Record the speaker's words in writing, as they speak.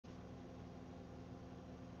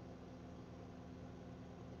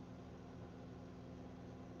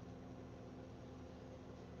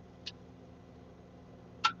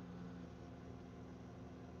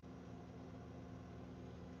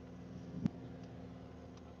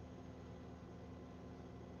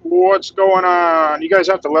What's going on? You guys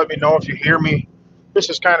have to let me know if you hear me. This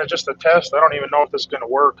is kind of just a test. I don't even know if this is going to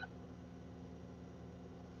work.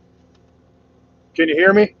 Can you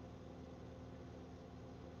hear me?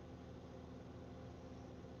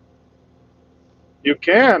 You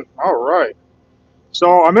can? All right.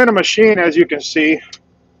 So I'm in a machine, as you can see.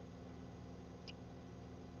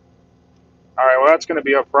 All right, well, that's going to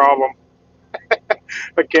be a problem.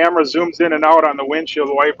 The camera zooms in and out on the windshield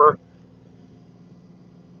wiper.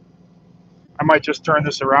 I might just turn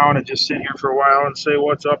this around and just sit here for a while and say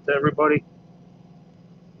what's up to everybody.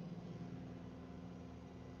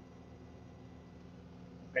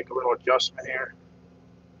 Make a little adjustment here.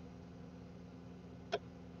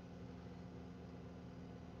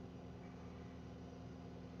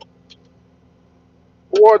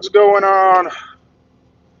 What's going on,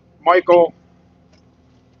 Michael?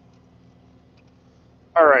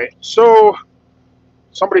 All right, so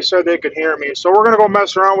somebody said they could hear me. So we're going to go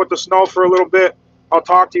mess around with the snow for a little bit. I'll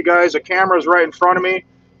talk to you guys. The camera's right in front of me.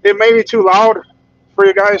 It may be too loud for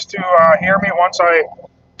you guys to hear me once I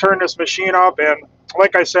turn this machine up. And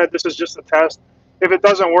like I said, this is just a test. If it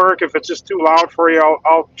doesn't work, if it's just too loud for you,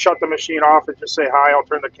 I'll shut the machine off and just say hi. I'll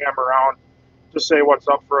turn the camera around, just say what's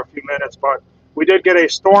up for a few minutes. But we did get a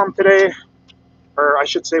storm today, or I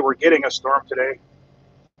should say we're getting a storm today.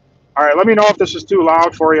 All right, let me know if this is too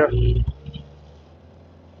loud for you.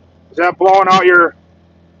 Is that blowing out your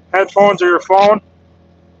headphones or your phone?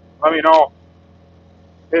 Let me know.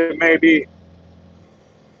 It may be.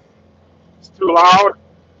 It's too loud.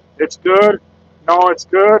 It's good. No, it's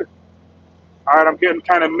good. All right, I'm getting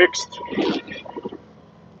kind of mixed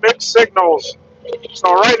signals.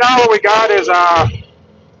 So right now what we got is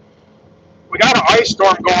we got an ice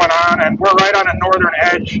storm going on, and we're right on the northern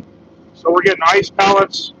edge. So we're getting ice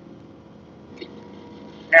pellets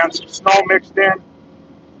and some snow mixed in.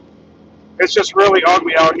 It's just really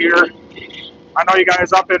ugly out here. I know you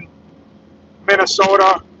guys up in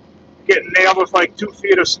Minnesota getting nailed with like 2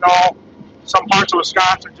 feet of snow. Some parts of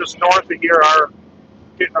Wisconsin just north of here are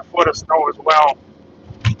getting a foot of snow as well.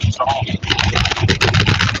 So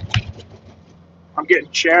I'm getting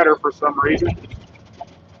chatter for some reason.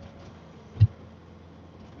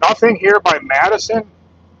 Nothing here by Madison?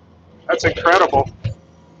 That's incredible.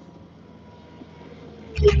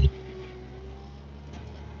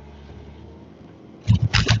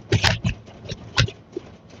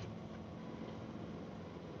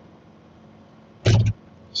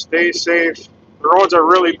 Stay safe. The roads are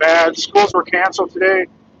really bad. Schools were canceled today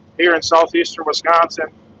here in southeastern Wisconsin.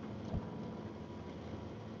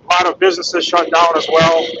 A lot of businesses shut down as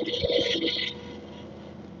well.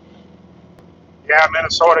 Yeah,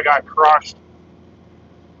 Minnesota got crushed.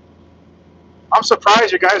 I'm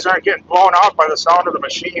surprised you guys aren't getting blown out by the sound of the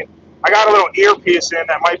machine. I got a little earpiece in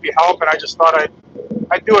that might be helping. I just thought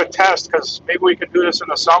I'd do a test because maybe we could do this in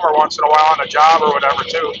the summer once in a while on a job or whatever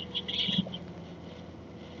too.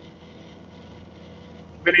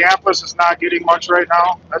 Minneapolis is not getting much right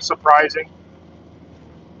now. That's surprising.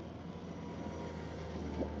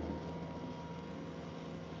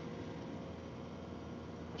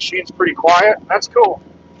 Machine's pretty quiet. That's cool.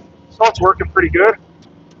 So it's working pretty good.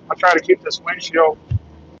 I'll try to keep this windshield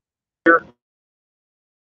here.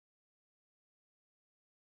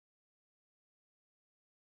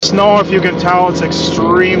 Snow, if you can tell, it's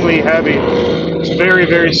extremely heavy. It's very,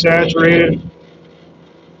 very saturated.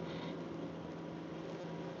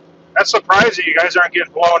 That's surprising you guys aren't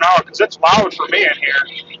getting blown out because it's loud for me in here.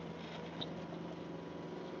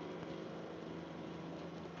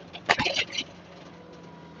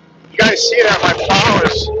 You guys see that my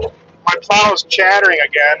plow is chattering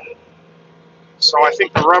again. So I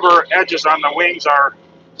think the rubber edges on the wings are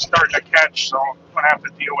starting to catch. So I'm gonna have to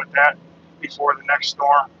deal with that before the next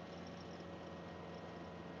storm.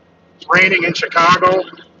 It's raining in Chicago.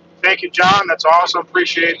 Thank you, John. That's awesome.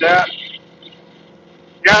 Appreciate that.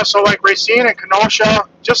 Yeah, so like Racine and Kenosha,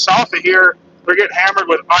 just south of here, they're getting hammered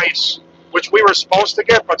with ice, which we were supposed to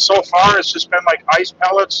get, but so far it's just been like ice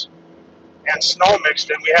pellets and snow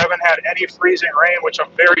mixed in. We haven't had any freezing rain, which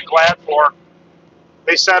I'm very glad for.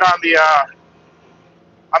 They said on the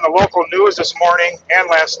local news this morning and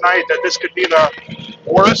last night that this could be the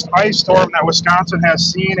worst ice storm that Wisconsin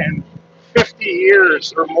has seen in 50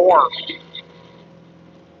 years or more.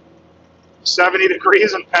 70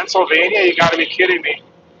 degrees in Pennsylvania? You got to be kidding me.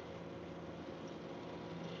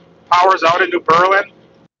 Power's out in New Berlin.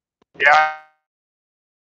 Yeah.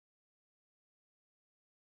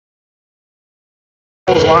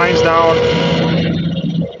 Those lines down.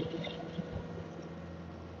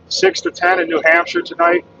 6 to 10 in New Hampshire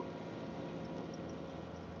tonight.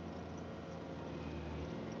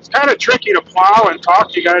 It's kind of tricky to plow and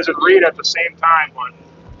talk to you guys and read at the same time, but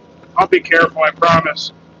I'll be careful, I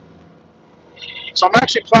promise. So I'm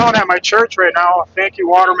actually plowing at my church right now. Thank you,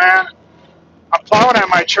 Waterman. I'm plowing at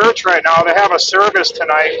my church right now. They have a service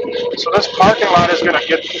tonight, so this parking lot is going to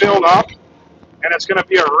get filled up, and it's going to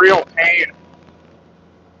be a real pain.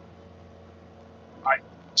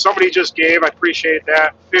 Somebody just gave. I appreciate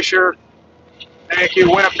that. Fisher, thank you.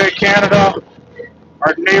 Winnipeg, Canada.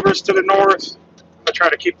 Our neighbors to the north. I'm going to try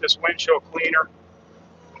to keep this windshield cleaner.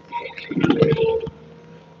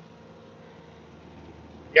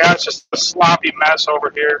 Yeah, it's just a sloppy mess over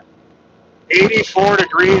here. 84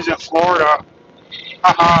 degrees in Florida.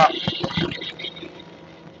 Haha.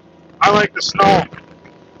 I like the snow.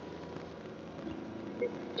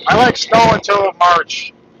 I like snow until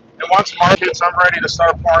March. And once March hits, I'm ready to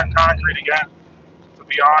start pouring concrete again, to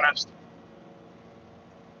be honest.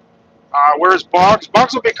 Where's Bugs?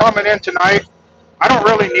 Bugs will be coming in tonight. I don't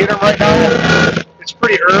really need him right now. It's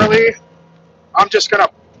pretty early. I'm just going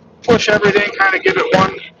to push everything, kind of give it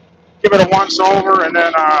a once over, and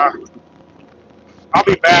then I'll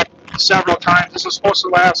be back several times. This is supposed to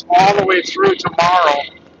last all the way through tomorrow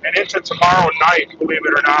and into tomorrow night, believe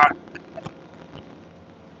it or not.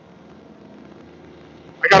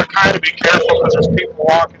 I got to kind of be careful because there's people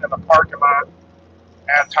walking in the parking lot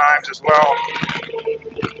at times as well.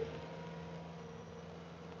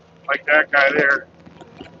 Like that guy there.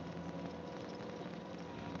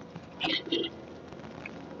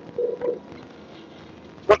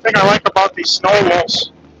 One thing I like about these snow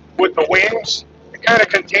wolves with the wings, it kind of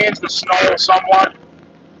contains the snow somewhat.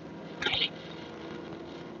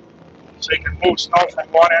 So you can move snow from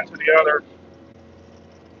one end to the other.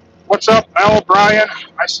 What's up, Al Brian?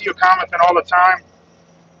 I see you commenting all the time.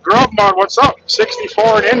 Grub Mud, what's up?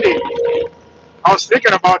 64 in Indy. I was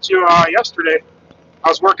thinking about you yesterday. I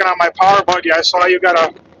was working on my power buggy. I saw you got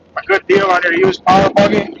a good deal on your used power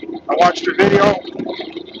buggy. I watched your video.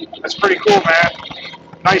 That's pretty cool, man.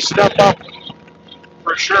 Nice step up,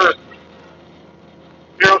 for sure.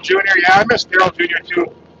 Daryl Jr., yeah, I miss Daryl Jr. too.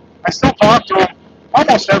 I still talk to him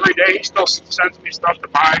almost every day. He still sends me stuff to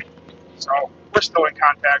buy. So we're still in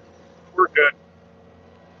contact. We're good.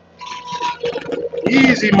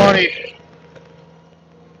 Easy money.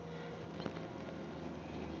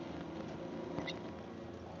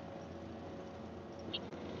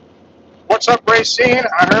 What's up, Racine?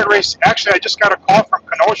 I heard actually, I just got a call from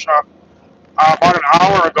Kenosha about an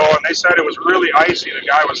hour ago, and they said it was really icy. The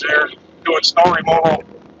guy was there doing snow removal.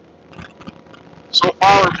 So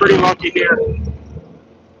far, we're pretty lucky here.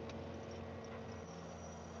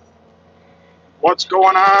 What's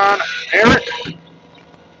going on, Eric?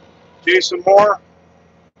 Jason Moore?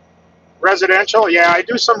 Residential? Yeah, I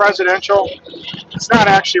do some residential. It's not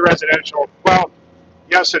actually residential. Well,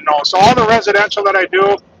 yes and no. So all the residential that I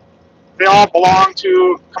do, they all belong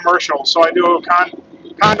to commercial. So I do a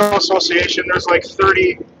condo association. There's like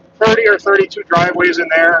 30 or 32 driveways in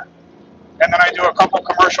there. And then I do a couple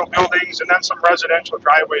commercial buildings and then some residential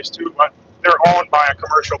driveways too, but they're owned by a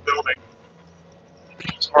commercial building.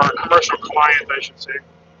 Or a commercial client, I should say.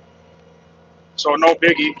 So no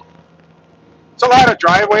biggie. It's a lot of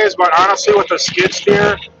driveways, but honestly with the skid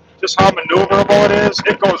steer, just how maneuverable it is,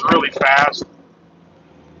 it goes really fast.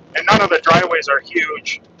 And none of the driveways are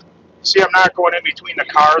huge. See, I'm not going in between the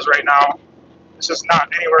cars right now. This is not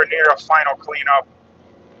anywhere near a final cleanup.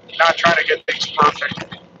 Not trying to get things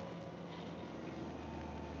perfect.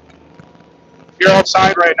 If you're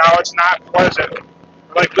outside right now, it's not pleasant.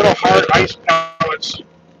 They're like little hard ice pellets.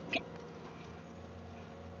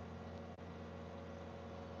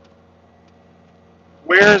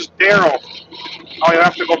 Where's Daryl? Oh, you'll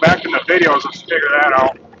have to go back in the videos and figure that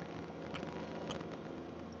out.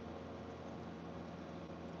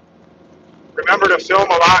 Remember to film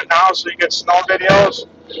a lot now so you get snow videos.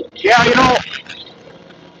 Yeah, you know,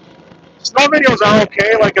 snow videos are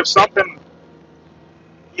okay, like if something,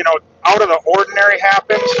 you know, out of the ordinary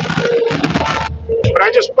happens. But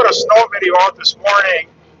I just put a snow video out this morning,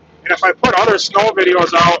 and if I put other snow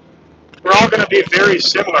videos out, they're all going to be very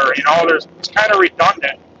similar, you know, it's kind of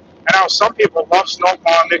redundant. I know some people love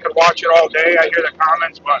snowplowing, they could watch it all day, I hear the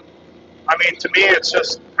comments, but I mean, to me, it's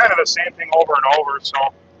just kind of the same thing over and over,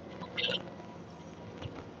 so.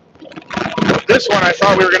 This one, I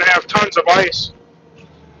thought we were going to have tons of ice,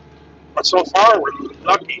 but so far, we're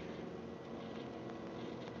lucky.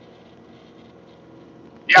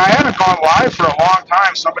 Yeah, I haven't gone live for a long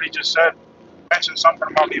time. Somebody just mentioned something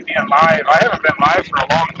about me being live. I haven't been live for a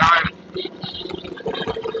long time.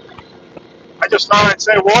 I just thought I'd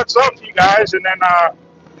say, what's up to you guys, and then I'm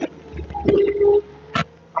going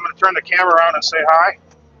to turn the camera around and say hi.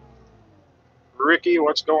 Ricky,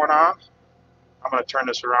 what's going on? I'm going to turn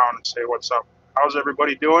this around and say what's up. How's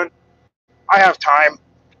everybody doing? I have time.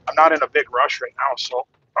 I'm not in a big rush right now, so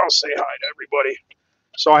I'll say hi to everybody.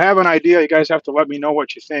 So I have an idea. You guys have to let me know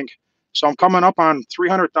what you think. So I'm coming up on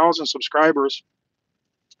 300,000 subscribers,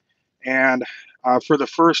 and for the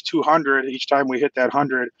first 200, each time we hit that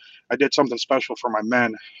 100, I did something special for my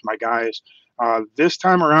men, my guys. This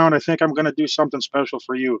time around, I think I'm going to do something special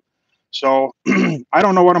for you. So I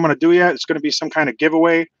don't know what I'm going to do yet. It's going to be some kind of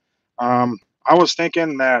giveaway. I was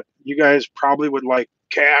thinking that you guys probably would like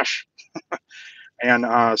cash and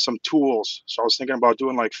some tools. So I was thinking about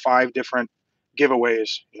doing like 5 different giveaways.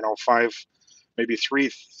 You know, five, maybe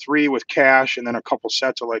three with cash, and then a couple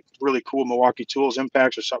sets of like really cool Milwaukee Tools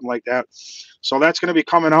impacts or something like that. So that's going to be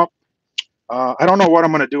coming up. I don't know what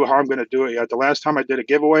I'm going to do, how I'm going to do it yet. The last time I did a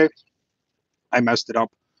giveaway, I messed it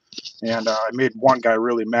up, and I made one guy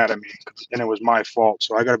really mad at me, and it was my fault.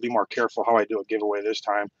 So I got to be more careful how I do a giveaway this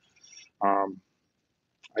time. Um,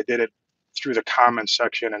 I did it through the comment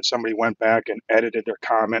section, and somebody went back and edited their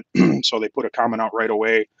comment, so they put a comment out right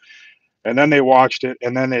away, and then they watched it,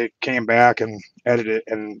 and then they came back and edited it,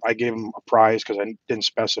 and I gave them a prize because I didn't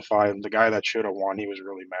specify. And the guy that should have won, he was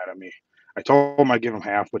really mad at me. I told him I'd give him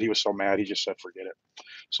half, but he was so mad, he just said, forget it.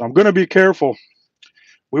 So I'm going to be careful.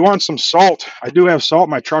 We want some salt. I do have salt.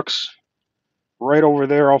 My truck's right over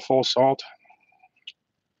there, all full salt.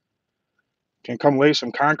 Can come lay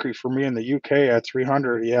some concrete for me in the UK at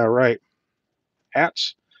 300. Yeah, right.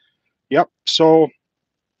 Hats. Yep. So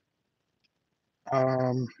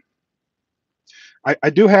um, I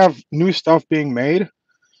do have new stuff being made.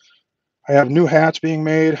 I have new hats being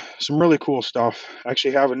made, some really cool stuff. I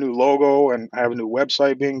actually have a new logo and I have a new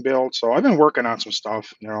website being built. So I've been working on some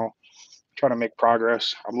stuff, trying to make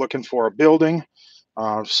progress. I'm looking for a building,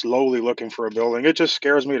 slowly looking for a building. It just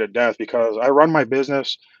scares me to death because I run my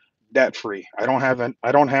business debt free. I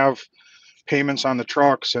don't have payments on the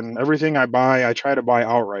trucks, and everything I buy, I try to buy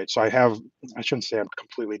outright. So I shouldn't say I'm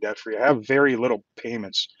completely debt free. I have very little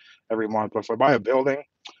payments every month. But if I buy a building,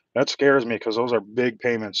 that scares me because those are big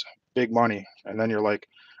payments, big money, and then you're like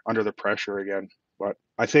under the pressure again. But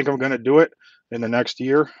I think I'm going to do it in the next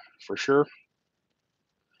year for sure.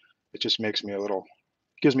 It just makes me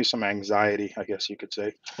gives me some anxiety, I guess you could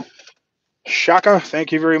say. Shaka,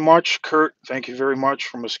 thank you very much. Kurt, thank you very much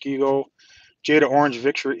from Muskego. Jada Orange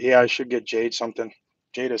Victory. Yeah, I should get Jade something.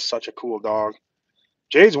 Jade is such a cool dog.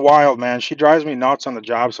 Jade's wild, man. She drives me nuts on the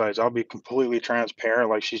job sites. I'll be completely transparent.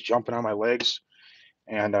 Like she's jumping on my legs,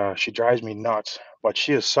 and she drives me nuts. But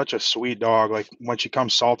she is such a sweet dog. Like when she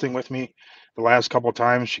comes salting with me, the last couple of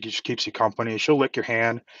times she just keeps you company. She'll lick your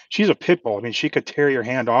hand. She's a pit bull. I mean, she could tear your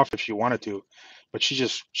hand off if she wanted to, but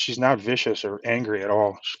she's not vicious or angry at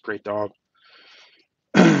all. She's a great dog.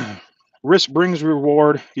 Risk brings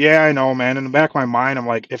reward. Yeah, I know, man. In the back of my mind, I'm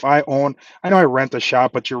like, if I own, I know I rent a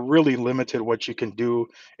shop, but you're really limited what you can do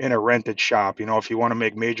in a rented shop. If you want to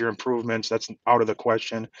make major improvements, that's out of the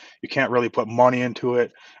question. You can't really put money into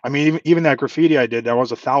it. I mean, even that graffiti I did, that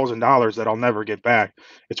was $1,000 that I'll never get back.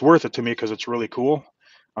 It's worth it to me because it's really cool.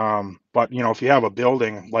 But if you have a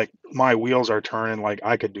building, like my wheels are turning, like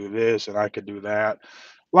I could do this and I could do that.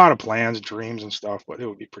 A lot of plans, dreams, and stuff, but it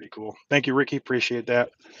would be pretty cool. Thank you, Ricky. Appreciate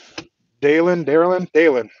that. Dalen.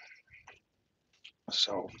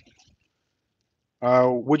 So,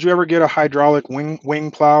 would you ever get a hydraulic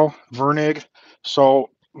wing plow, Vernig?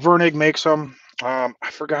 So Vernig makes them. I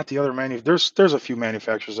forgot the other There's a few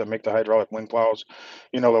manufacturers that make the hydraulic wing plows.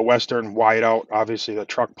 The Western Whiteout, obviously the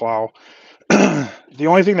truck plow. The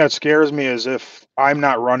only thing that scares me is if I'm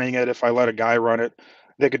not running it. If I let a guy run it,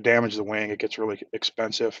 they could damage the wing. It gets really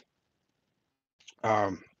expensive.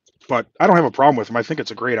 Um, but I don't have a problem with them. I think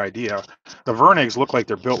it's a great idea. The Vernigs look like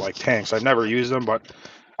they're built like tanks. I've never used them, but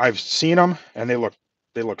I've seen them and they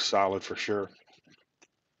look solid for sure.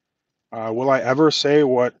 Will I ever say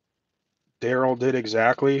what Daryl did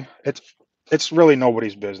exactly? It's really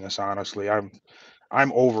nobody's business, honestly. I'm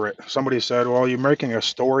over it. Somebody said, "Well, you're making a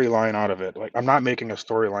storyline out of it." Like I'm not making a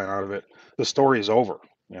storyline out of it. The story's over.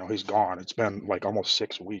 He's gone. It's been like almost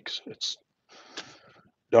 6 weeks. It's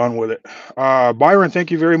done with it. Byron, thank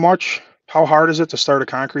you very much. How hard is it to start a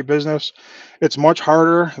concrete business? It's much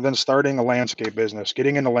harder than starting a landscape business.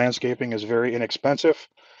 Getting into landscaping is very inexpensive.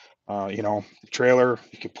 Trailer,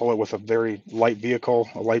 you can pull it with a very light vehicle,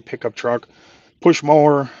 a light pickup truck, push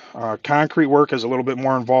mower. Concrete work is a little bit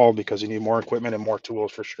more involved because you need more equipment and more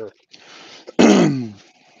tools for sure.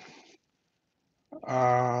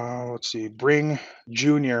 Let's see. Bring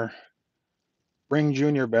Junior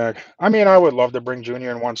back. I mean, I would love to bring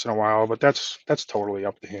Junior in once in a while, but that's totally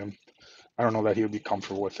up to him. I don't know that he would be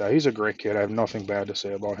comfortable with that. He's a great kid. I have nothing bad to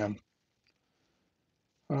say about him.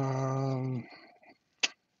 Man,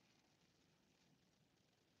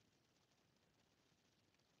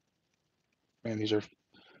 these are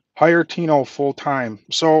hire Tino full time.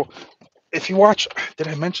 So if you watch, did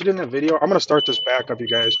I mention it in the video? I'm gonna start this back up, you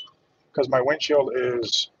guys, because my windshield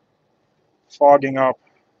is fogging up.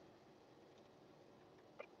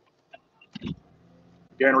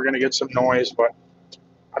 Again, we're gonna get some noise, but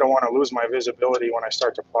I don't want to lose my visibility when I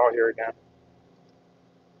start to plow here again.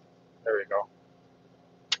 There we go.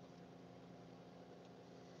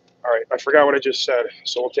 All right, I forgot what I just said,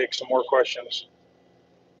 so we'll take some more questions.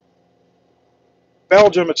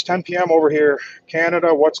 Belgium, it's 10 p.m. over here.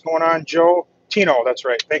 Canada, what's going on, Joe? Tino, that's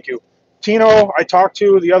right, thank you. Tino, I talked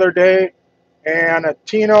to the other day, and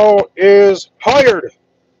Tino is hired.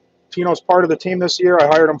 Tino's part of the team this year. I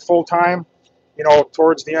hired him full time. You know,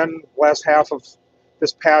 towards the end, last half of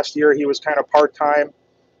this past year, he was kind of part time,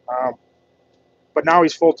 but now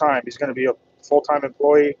he's full time. He's going to be a full time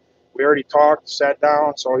employee. We already talked, sat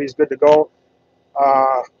down, so he's good to go.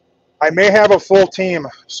 I may have a full team,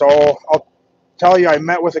 so I'll tell you, I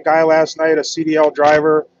met with a guy last night, a CDL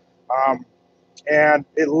driver, and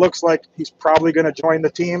it looks like he's probably going to join the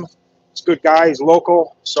team. He's a good guy. He's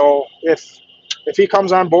local, so if he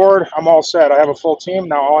comes on board, I'm all set. I have a full team.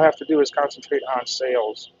 Now all I have to do is concentrate on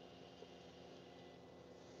sales.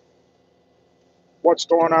 What's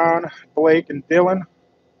going on, Blake and Dylan?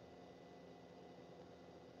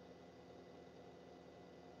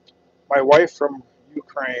 My wife from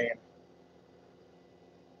Ukraine.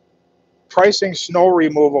 Pricing snow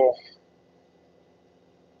removal.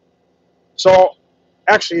 So,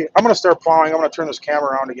 actually, I'm going to start plowing. I'm going to turn this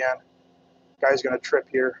camera around again. Guy's going to trip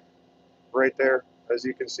here, right there, as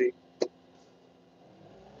you can see.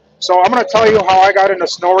 So I'm going to tell you how I got into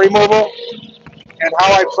snow removal and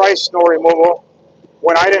how I price snow removal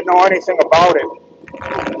when I didn't know anything about it.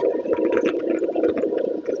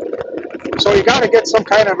 So you got to get some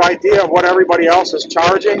kind of idea of what everybody else is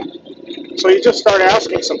charging. So you just start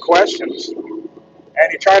asking some questions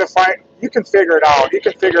and you try to find, you can figure it out. You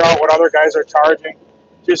can figure out what other guys are charging.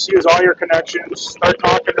 Just use all your connections, start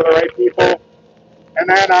talking to the right people. And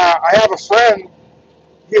then I have a friend,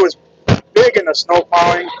 he was big into snow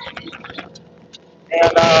plowing.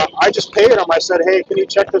 And I just paid him. I said, hey, can you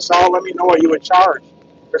check this out? Let me know what you would charge.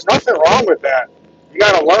 There's nothing wrong with that. You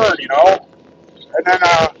got to learn, you know. And then,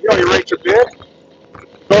 you rate your bid,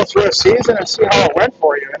 go through a season and see how it went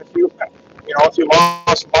for you. And if if you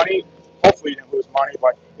lost money, hopefully you didn't lose money.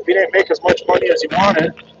 But if you didn't make as much money as you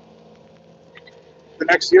wanted, the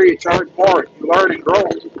next year you charge more. You learn and grow.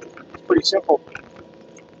 It's pretty simple.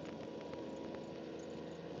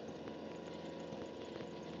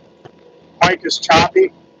 Mic is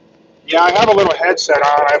choppy. Yeah, I have a little headset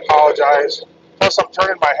on. I apologize. Plus, I'm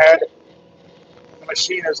turning my head. The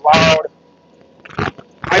machine is loud.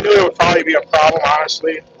 I knew it would probably be a problem,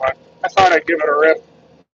 honestly, but I thought I'd give it a rip.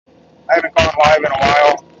 I haven't gone live in a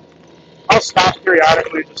while. I'll stop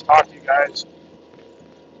periodically, just talk to you guys.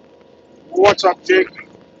 What's up, Jake?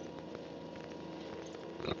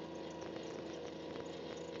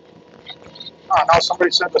 Oh, now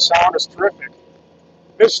somebody said the sound is terrific.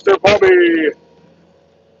 Mr. Bobby.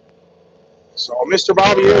 So Mr.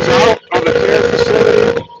 Bobby is out of the care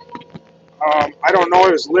facility. I don't know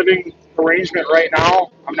his living arrangement right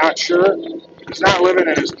now. I'm not sure. He's not living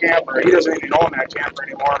in his camper. He doesn't even own that camper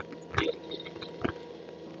anymore.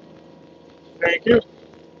 Thank you.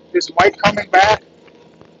 Is Mike coming back?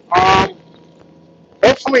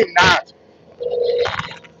 Hopefully not.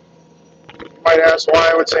 You might ask why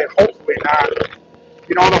I would say hopefully not.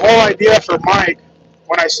 You know, the whole idea for Mike,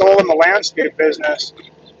 when I sold him the landscape business,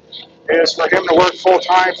 is for him to work full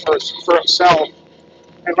time for himself.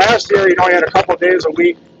 And last year, he had a couple of days a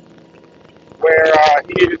week where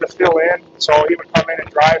he needed to fill in, so he would come in and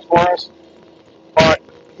drive for us. But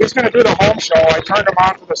he's going to do the home show. I turned him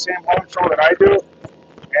on to the same home show that I do,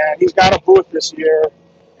 and he's got a booth this year.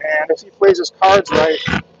 And if he plays his cards right,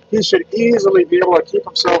 he should easily be able to keep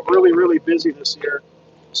himself really, really busy this year.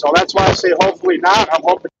 So that's why I say hopefully not. I'm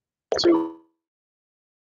hoping to.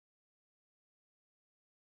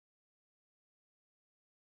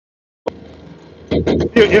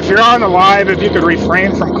 If you're on the live, if you could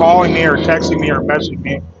refrain from calling me or texting me or messaging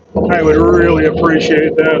me, I would really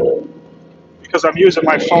appreciate that because I'm using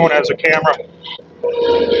my phone as a camera.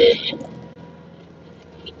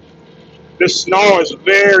 This snow is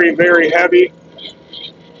very, very heavy,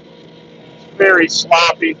 very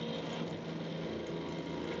sloppy.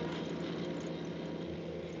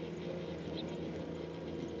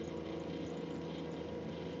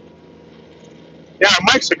 Yeah,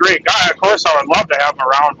 Mike's a great guy. Of course, I would love to have him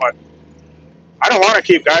around, but I don't want to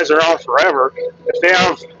keep guys around forever. If they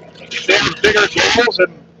have bigger goals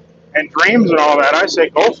and dreams and all that, I say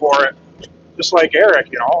go for it. Just like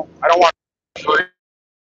Eric, you know, I don't want to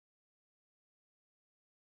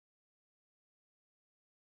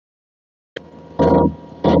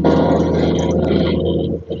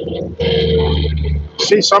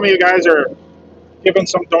see some of you guys are giving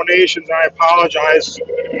some donations. I apologize.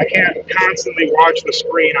 I can't constantly watch the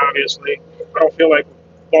screen, obviously. I don't feel like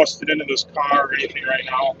busted into this car or anything right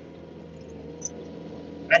now.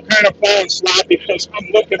 I'm kind of falling sloppy because I'm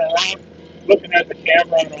looking around, looking at the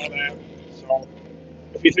camera and all that. So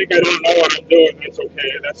if you think I don't know what I'm doing, that's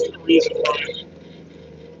okay. That's the reason why.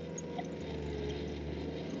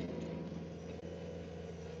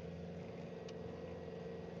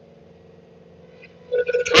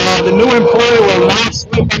 The new employee will not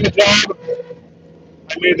sleep on the job.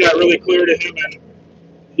 I made that really clear to him, and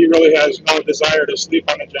he really has no desire to sleep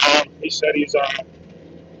on the job. He said he's a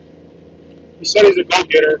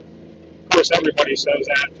go-getter. Of course, everybody says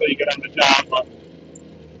that until you get on the job, but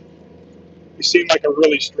he seemed like a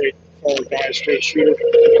really straightforward guy, straight shooter.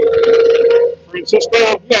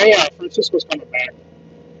 Francisco, yeah, Francisco's coming back.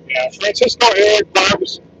 Yeah, Francisco, Eric,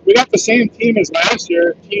 Barbs. We got the same team as last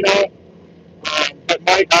year, Tino. But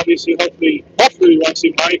Mike, obviously, hopefully we won't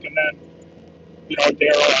see Mike, and then, you know,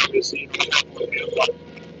 Daryl, obviously, but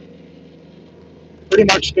pretty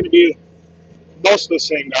much going to be most of the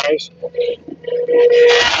same guys.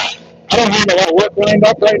 I don't have a lot of work lined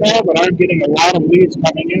up right now, but I'm getting a lot of leads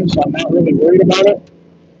coming in, so I'm not really worried about it.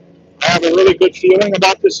 I have a really good feeling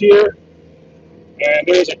about this year, and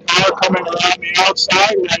there's a car coming around the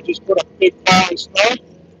outside where I just put a big pile of snow.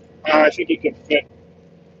 I think he can fit.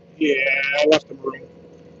 Yeah, I left him room.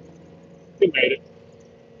 He made it.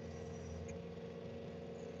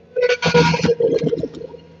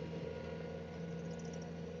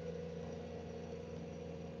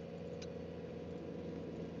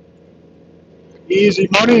 Easy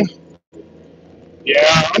money.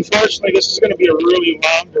 Yeah, unfortunately, this is going to be a really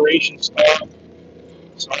long duration storm.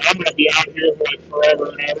 So I'm going to be out here for like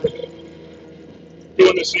forever and ever,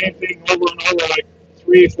 doing the same thing over and over, like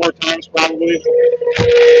 3 or 4 times probably.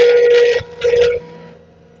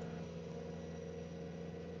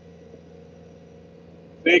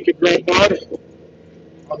 Thank you, Greg Bud.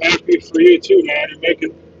 I'm happy for you too, man. You're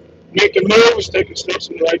making moves, taking steps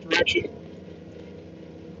in the right direction.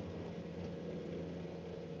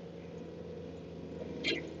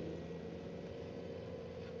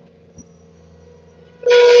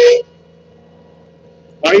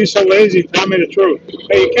 Why are you so lazy? Tell me the truth.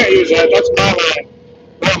 Hey, you can't use that. That's my line.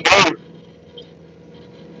 Boom, boom.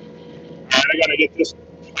 All right, I gotta get this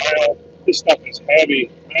pile. This stuff is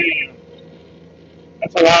heavy. Man,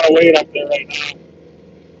 that's a lot of weight up there right now.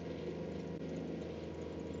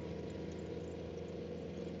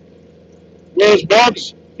 Where's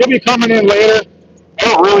Bugs? He'll be coming in later. I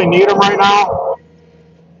don't really need him right now.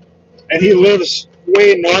 And he lives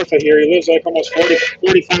way north of here. He lives like almost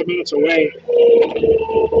 45 minutes away.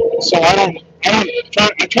 So I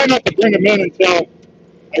try not to bring him in until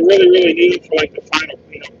I really need him for like the final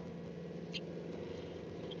cleanup.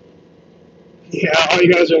 Yeah, all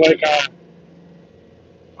you guys are like,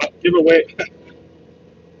 give away,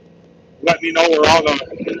 let me know where all the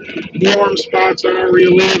warm spots are where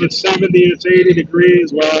you live. It's 70, it's 80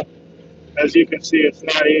 degrees. Well, as you can see, it's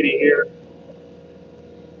not 80 here.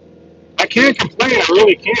 I can't complain. I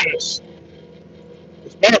really can't. It's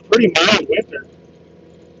been a pretty mild winter.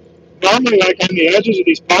 Normally, like on the edges of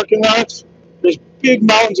these parking lots, there's big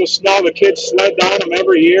mountains of snow. The kids sled down them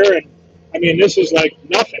every year, and I mean, this is like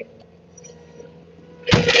nothing.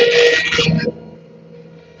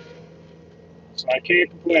 So I can't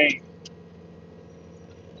complain.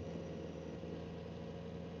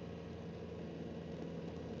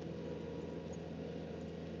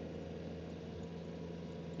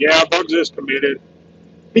 Yeah, Bugs is committed.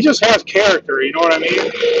 He just has character, you know what I mean?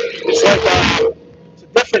 It's like it's a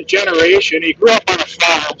different generation. He grew up on a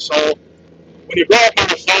farm, so when you grow up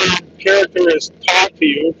on a farm, character is taught to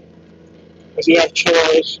you because you have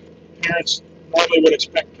chores. Parents normally would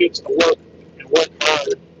expect kids to work and work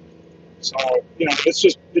hard. So, you know, it's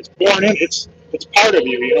born in, it's part of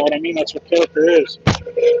you, you know what I mean? That's what character is. I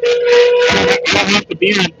don't have to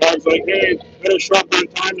be on Bugs like, hey, better show up on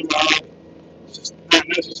time tomorrow. It's just not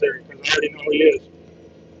necessary because I already know who he is.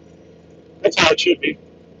 That's how it should be.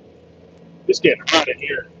 It's getting hot in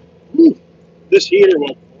here. Whew. This heater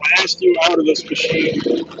will blast you out of this machine.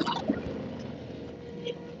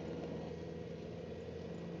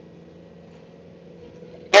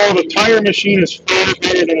 Oh, the tire machine is far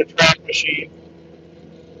better than a track machine.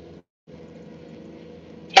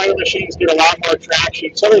 Tire other machines get a lot more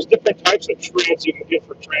traction. So there's different types of treads you can get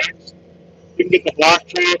for tracks. You can get the block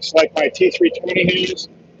tracks like my T320 has,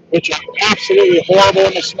 which are absolutely horrible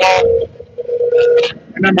in the snow.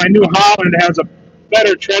 And then my New Holland has a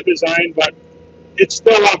better tread design, but it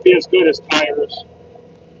still won't be as good as tires.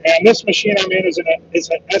 And this machine I'm in is an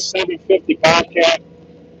S750 Bobcat,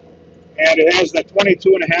 and it has the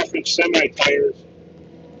 22.5-inch semi tires.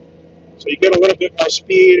 So you get a little bit more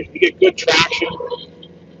speed, you get good traction.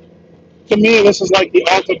 To me, this is like the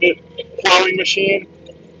ultimate plowing machine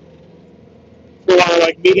for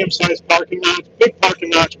like medium-sized parking lots. Big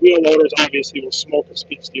parking lots, wheel loaders obviously will smoke a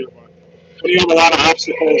skid steer, but when you have a lot of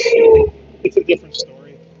obstacles, it's a different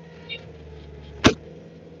story.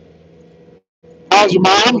 How's your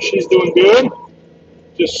mom? She's doing good.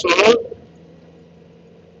 Just saw her.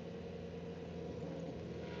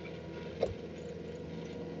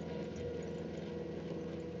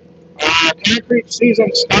 Concrete season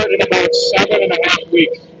started in about 7.5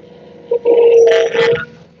 weeks.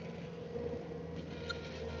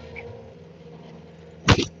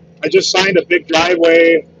 I just signed a big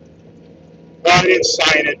driveway. Well, I didn't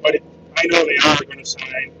sign it, but I know they are going to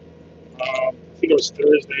sign. I think it was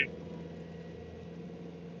Thursday.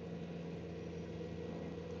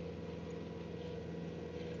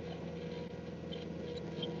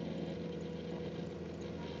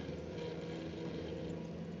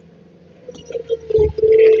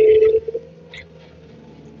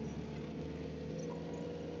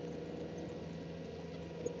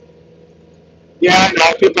 Yeah, I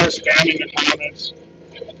know. People are spamming the comments.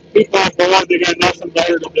 People are bored. They got nothing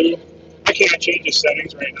better to do. I can't change the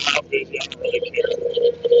settings right now. I'm busy. I don't really care.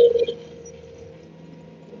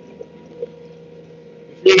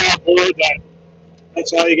 If you're not bored,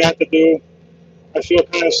 that's all you got to do. I feel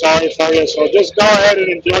kind of sorry for you. So just go ahead and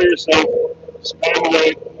enjoy yourself. Spam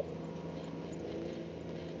away.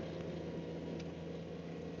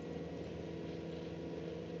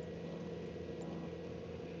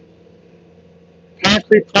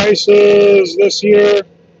 Concrete prices this year,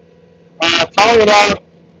 probably about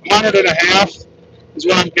 1.5 is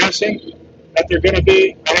what I'm guessing that they're going to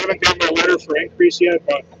be. I haven't got my letter for increase yet,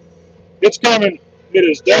 but it's coming. It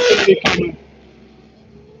is definitely coming.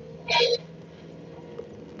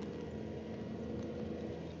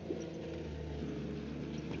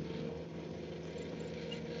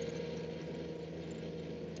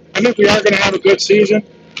 I think we are going to have a good season.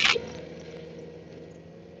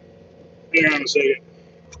 Hang on a second.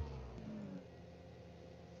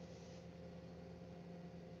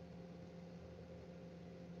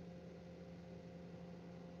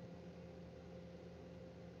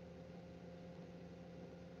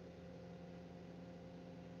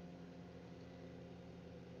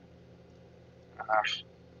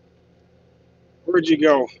 Where'd you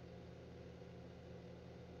go?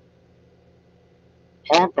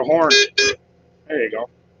 Honk the horn. There you go.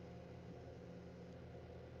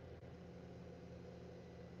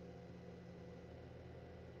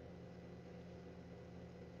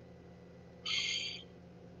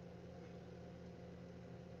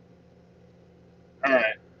 All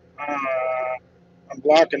right. I'm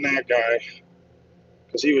blocking that guy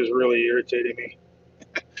because he was really irritating me.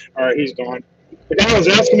 All right, he's gone. The guy was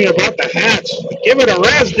asking me about the hats. Give it a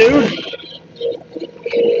rest, dude.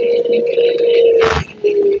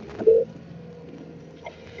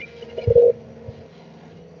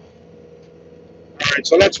 All right,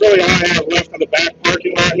 so that's really all I have left of the back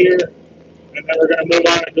parking lot here. And then we're going to move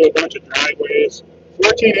on and do a bunch of driveways.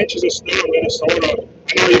 14 inches of snow in Minnesota.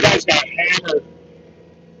 I know you guys got hammered.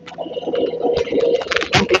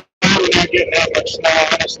 I'm glad we're not getting that much snow,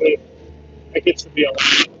 honestly. It gets to be a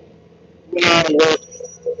lot of work.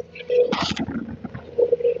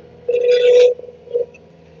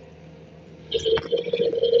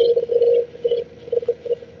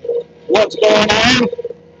 What's going on?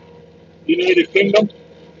 United Kingdom?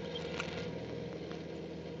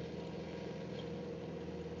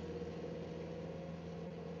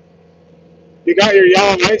 You got your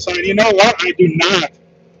yellow lights on. You know what? I do not.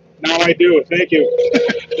 Now I do. Thank you.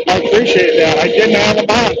 I appreciate that. I didn't have them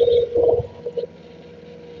on.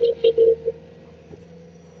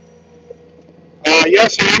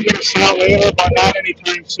 Yes, I am going to sell later, but not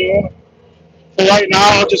anytime soon. For right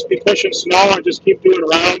now, I'll just be pushing snow. I'll just keep doing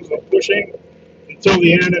rounds of pushing until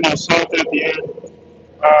the end, and I'll salt at the end.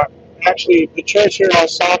 Actually, the church here, I'll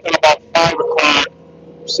salt at about 5 o'clock,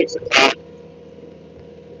 6 o'clock,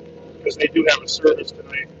 because they do have a service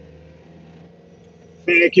tonight.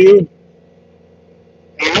 Thank you,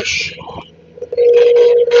 Ash.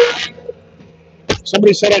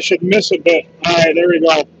 Somebody said I should miss a bit. All right, there we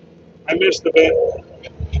go. I missed a bit.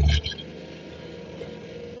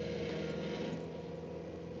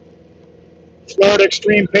 Florida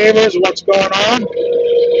Extreme Pavers, what's going on?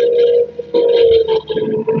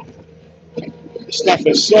 This stuff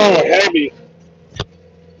is so heavy.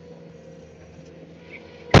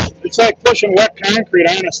 It's like pushing wet concrete,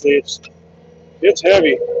 honestly. It's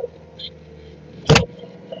heavy.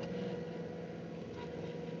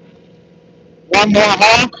 One more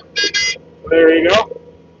honk. There you go.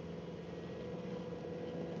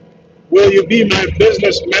 Will you be my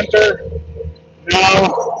business mentor?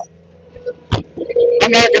 No.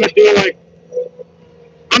 I'm not gonna do like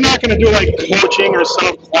coaching or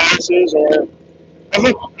self classes or I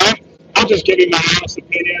think I'll just give you my honest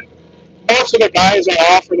opinion. Most of the guys that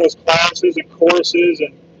offer those classes and courses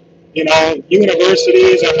and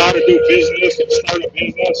universities on how to do business and start a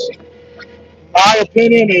business, my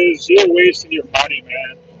opinion is you're wasting your money,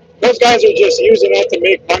 man. Those guys are just using that to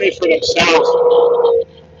make money for themselves.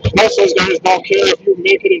 Most of those guys don't care if you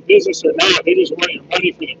make it in business or not. They just want your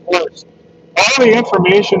money for the course. All the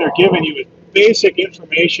information they're giving you is basic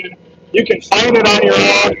information. You can find it on your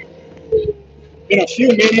own in a few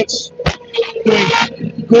minutes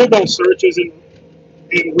doing Google searches and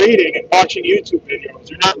reading and watching YouTube videos.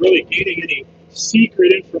 You're not really gaining any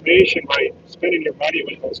secret information by spending your money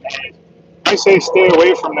with those guys. I say stay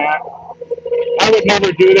away from that. I would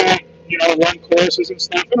never do that, run courses and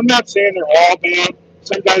stuff. And I'm not saying they're all bad.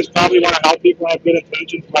 Some guys probably want to help people have good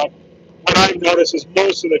intentions, but what I've noticed is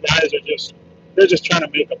most of the guys they're just trying to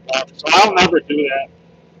make a buck. So I'll never do that.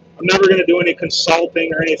 I'm never going to do any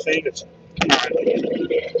consulting or anything. Come on.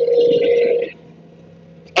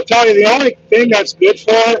 I'll tell you, the only thing that's good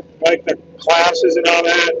for it, like the classes and all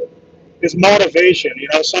that, is motivation.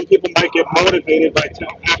 Some people might get motivated by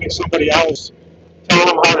having somebody else tell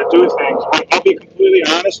them how to do things. But I'll be completely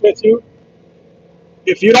honest with you.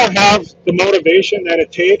 If you don't have the motivation that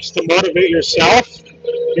it takes to motivate yourself,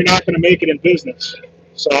 you're not going to make it in business.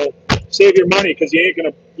 So save your money because you ain't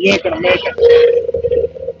gonna make it.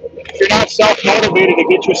 If you're not self-motivated to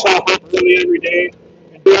get yourself up early every day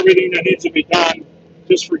and do everything that needs to be done,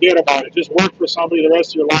 just forget about it. Just work for somebody the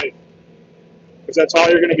rest of your life because that's all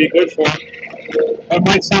you're going to be good for. That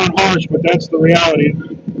might sound harsh, but that's the reality.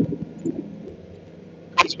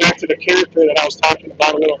 It comes back to the character that I was talking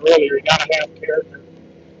about a little earlier. You got to have character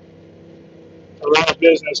to run a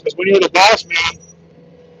business because when you're the boss man,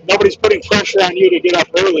 nobody's putting pressure on you to get up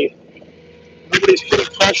early. Nobody's putting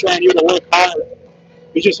pressure on you to work hard.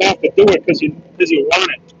 You just have to do it because you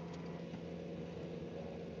want it.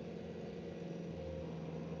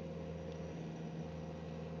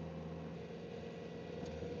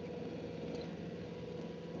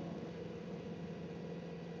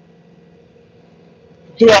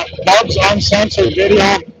 Do a Bubs Uncensored video?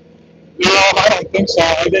 No, I don't think so.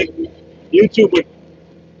 I think YouTube would.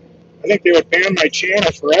 I think they would ban my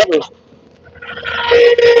channel forever.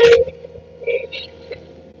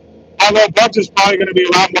 Although Bubs is probably going to be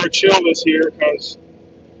a lot more chill this year because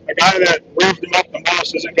the guy that revved him up the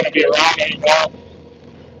most isn't going to be around anymore.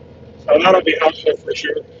 So that'll be helpful for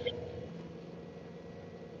sure.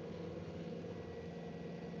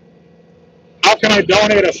 How can I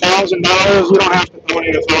donate $1,000? You don't have to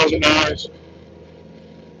donate $1,000.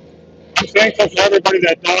 I'm thankful for everybody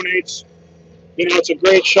that donates. It's a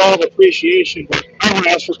great show of appreciation, but I don't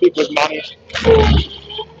ask for people's money.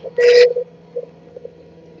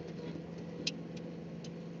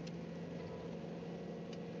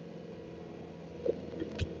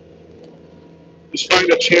 Just find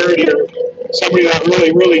a charity or somebody that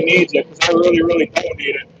really, really needs it, because I really, really don't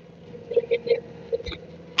need it.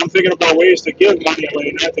 I'm thinking about ways to give money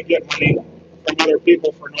away, not to get money from other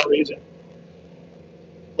people for no reason.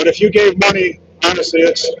 But if you gave money, honestly,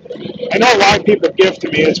 I know why people give to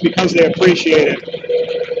me. It's because they appreciate it.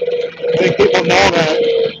 I think people know that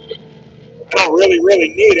I don't really, really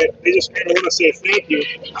need it. They just kind of want to say thank you.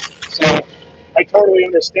 So I totally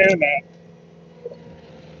understand that.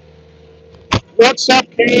 What's up,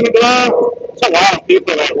 Canada? There's a lot of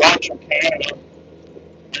people that watch from Canada.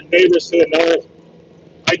 My neighbors to the north.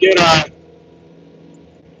 I get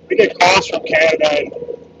calls from Canada, and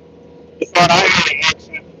they thought I had an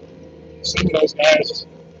accent. Some of those guys,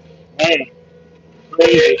 man,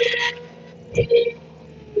 crazy.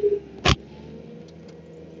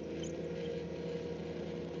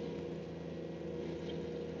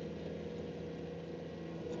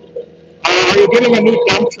 Are you getting a new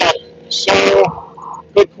dump truck? So,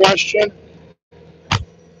 good question.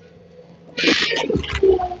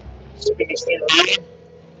 Spin this thing around.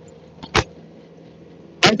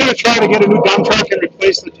 I'm going to try to get a new dump truck and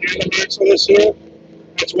replace the tandem axle this year.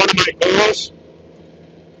 That's one of my goals.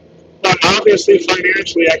 But obviously,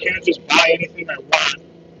 financially, I can't just buy anything I want.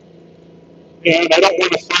 and I don't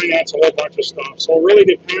want to finance a whole bunch of stuff. So it really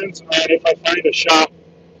depends on if I find a shop,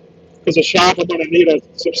 because a shop I'm going to need a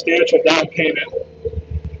substantial down payment.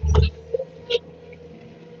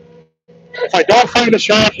 If I don't find a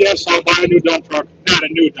shop, yes, I'll buy a new dump truck. Not a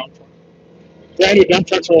new dump truck. Brand new dump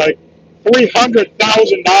trucks are like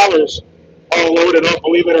 $300,000 all loaded up,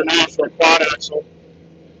 believe it or not, for a quad axle.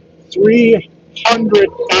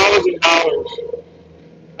 $300,000.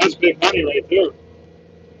 That's big money right there.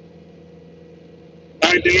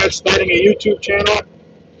 My dad's starting a YouTube channel.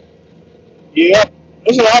 Yep.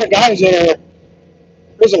 There's a lot of guys that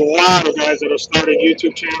are starting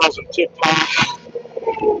YouTube channels and TikTok,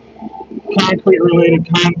 concrete related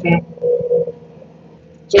content.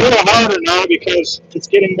 It's a little harder now because it's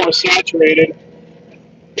getting more saturated.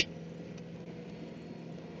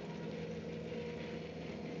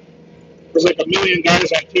 There's like a million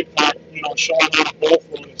guys on TikTok, showing how to bull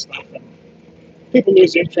float and stuff. And people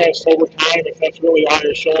lose interest over time if that's really all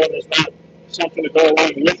you're showing. There's not something to go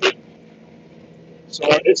along with it. So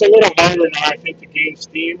it's a little harder now, I think, to gain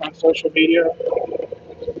steam on social media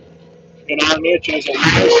in our niche as it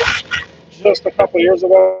was just a couple years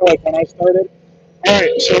ago, like when I started. All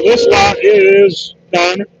right, so this lot is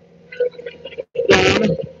done.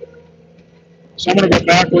 So I'm going to go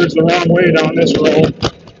backwards the wrong way down this road.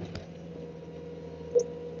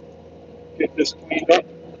 Get this cleaned up.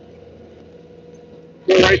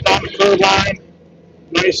 Go right down the curb line,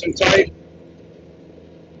 nice and tight.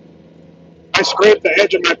 I scrape the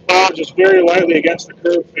edge of my plow just very lightly against the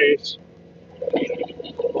curb face,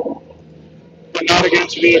 but not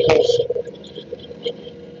against vehicles.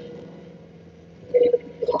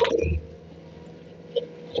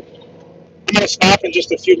 I'm going to stop in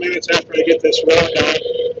just a few minutes after I get this road done,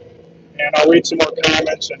 and I'll read some more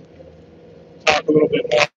comments and talk a little bit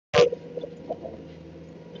more.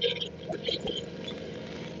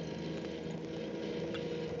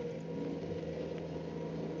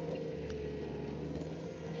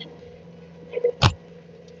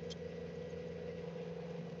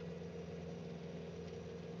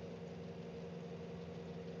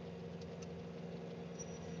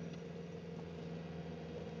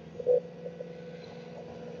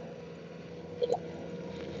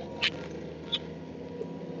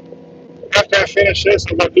 After I finish this,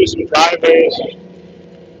 I'm going to do some driveways.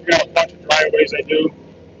 I've got a bunch of driveways I do.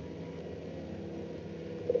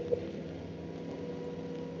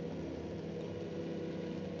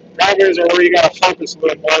 Driveways are where you got to focus a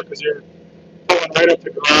little more because you're pulling right up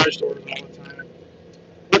the garage doors all the time.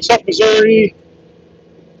 What's up, Missouri?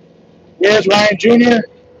 Where's Ryan Jr.?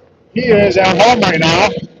 He is at home right now.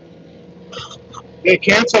 They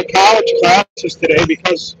canceled college classes today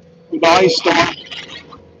because of the ice storm.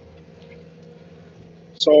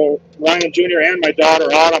 So Ryan Jr. and my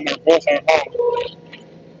daughter Autumn are both at home.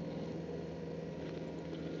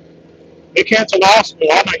 They canceled law school.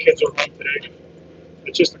 All my kids are home today.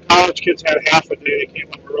 It's just the college kids had half a day. They came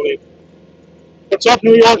home early. What's up,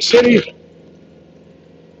 New York City?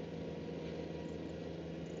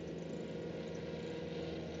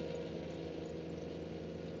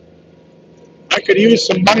 I could use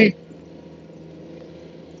some money.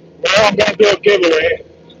 Well, I'm going to do a giveaway.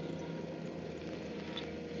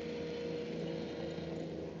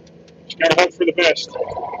 Just got to hope for the best.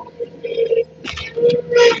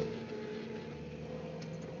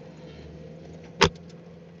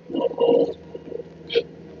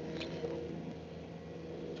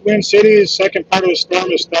 Twin Cities, second part of the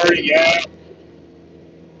storm is starting, yeah.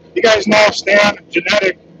 You guys know Stan,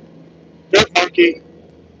 Genetic, Dirt Monkey.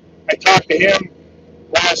 I talked to him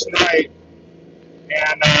last night,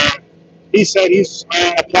 and he said he's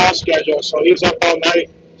on a plow schedule, so he's up all night,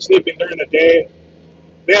 sleeping during the day.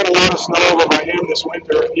 They had a lot of snow over by him this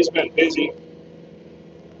winter. He's been busy.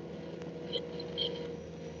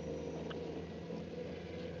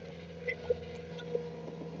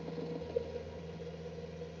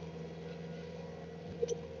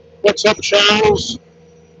 What's up, Charles?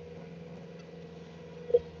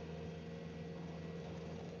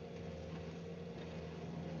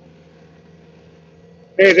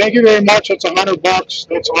 Hey, thank you very much. That's $100.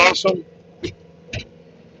 That's awesome.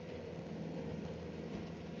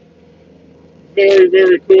 Very,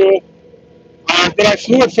 very cool. Did I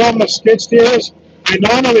fluid film the skid steers? I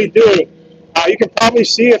normally do. You can probably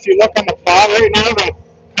see if you look on the plow right now, that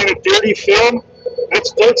kind of dirty film.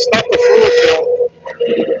 That's dirt stuff to fluid film.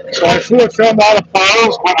 So I fluid filmed all the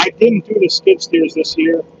plows, but I didn't do the skid steers this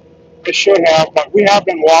year. I should have, but we have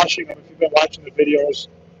been washing them. If you've been watching the videos,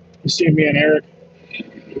 you see me and Eric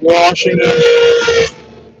washing them.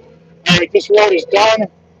 All right, this road is done.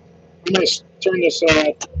 I'm going to turn this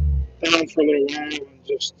down for a little while and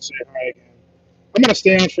just say hi again. I'm going to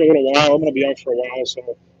stay on for a little while. I'm going to be out for a while,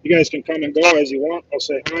 so you guys can come and go as you want. I'll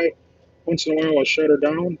say hi. Once in a while, I'll shut her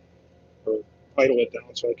down or idle it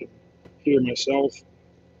down so I can hear myself.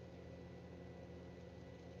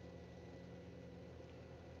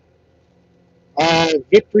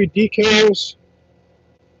 Victory decals.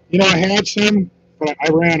 You know, I had some, but I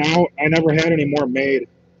ran out. I never had any more made.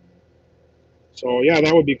 So, yeah,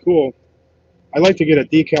 that would be cool. I'd like to get a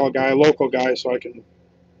decal guy, a local guy, so I can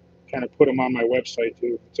kind of put them on my website,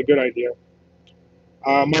 too. It's a good idea.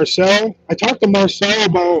 Marcel, I talked to Marcel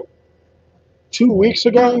about 2 weeks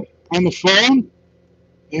ago on the phone,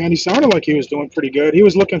 and he sounded like he was doing pretty good. He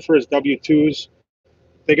was looking for his W-2s.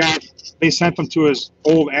 They sent them to his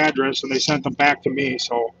old address, and they sent them back to me,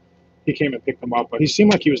 so he came and picked them up. But he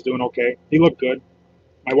seemed like he was doing okay. He looked good.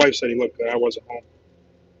 My wife said he looked good. I wasn't home.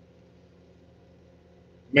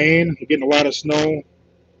 Maine, you're getting a lot of snow.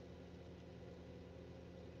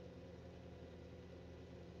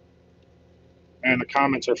 And the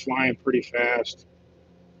comments are flying pretty fast.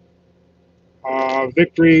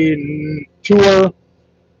 Victory tour.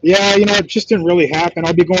 Yeah, you know, it just didn't really happen.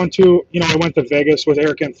 I'll be going to, you know, I went to Vegas with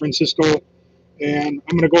Eric and Francisco, and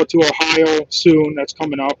I'm going to go to Ohio soon. That's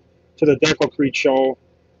coming up to the Decocrete show.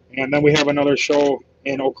 And then we have another show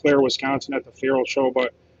in Eau Claire, Wisconsin at the Farrell show.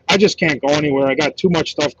 But I just can't go anywhere. I got too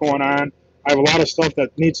much stuff going on. I have a lot of stuff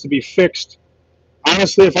that needs to be fixed.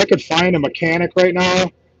 Honestly, if I could find a mechanic right now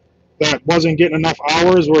that wasn't getting enough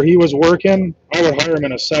hours where he was working, I would hire him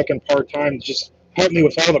in a second part-time to just help me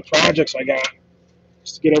with all the projects I got,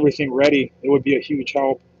 just to get everything ready. It would be a huge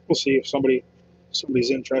help. We'll see if somebody's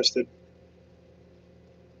interested.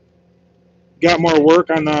 Got more work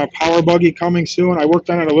on the power buggy coming soon. I worked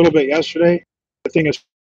on it a little bit yesterday. The thing is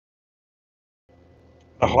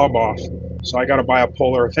the hub off, so I got to buy a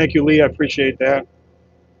puller. Thank you, Lee. I appreciate that.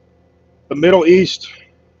 The Middle East.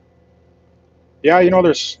 Yeah, you know,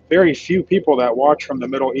 there's very few people that watch from the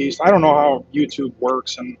Middle East. I don't know how YouTube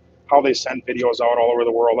works and how they send videos out all over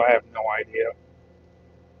the world. I have no idea.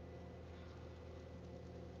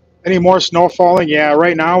 Any more snow falling? Yeah,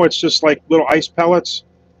 right now it's just like little ice pellets.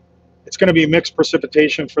 It's going to be mixed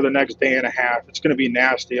precipitation for the next day and a half. It's going to be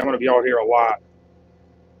nasty. I'm going to be out here a lot.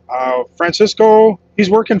 Francisco, he's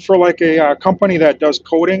working for like a company that does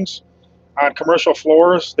coatings on commercial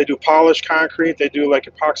floors. They do polished concrete. They do like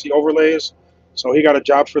epoxy overlays. So he got a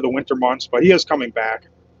job for the winter months, but he is coming back.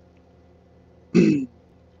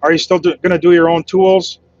 Are you still going to do your own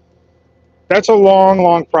tools? That's a long,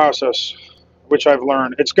 long process, which I've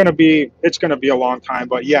learned. It's going to be a long time,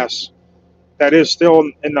 but yes, that is still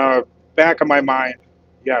in the back of my mind.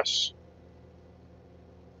 Yes.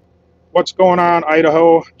 What's going on,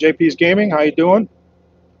 Idaho? JP's Gaming, how you doing?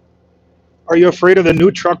 Are you afraid of the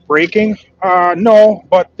new truck breaking? No,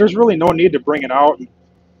 but there's really no need to bring it out.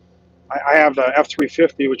 I have the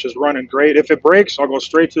F350, which is running great. If it breaks, I'll go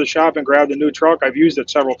straight to the shop and grab the new truck. I've used it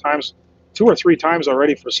several times, 2 or 3 times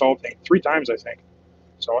already for salting. 3 times, I think.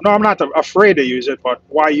 So, no, I'm not afraid to use it, but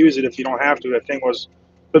why use it if you don't have to? The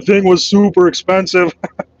thing was super expensive.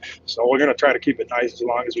 So we're going to try to keep it nice as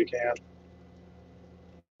long as we can.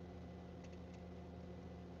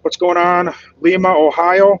 What's going on? Lima,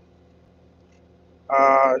 Ohio.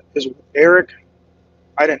 Is Eric?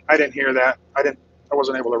 I didn't hear that. I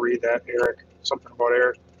wasn't able to read that, Eric. Something about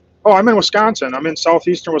Eric. Oh, I'm in Wisconsin. I'm in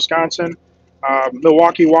southeastern Wisconsin,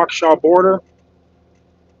 Milwaukee Waukesha border.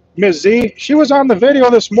 Ms. Z, she was on the video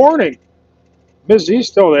this morning. Ms. Z's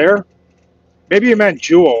still there. Maybe you meant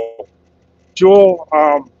Jewel. Jewel,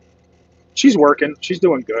 she's working. She's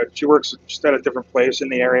doing good. She works just at a different place in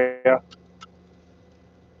the area.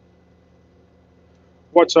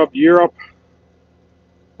 What's up, Europe?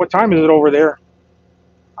 What time is it over there?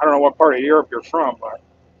 I don't know what part of Europe you're from, but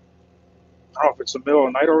I don't know if it's the middle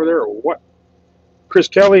of the night over there or what. Chris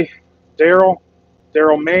Kelly, Daryl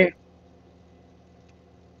May.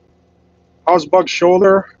 How's Bug's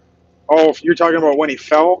shoulder? Oh, if you're talking about when he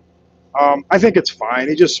fell, I think it's fine.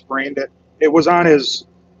 He just sprained it. It was on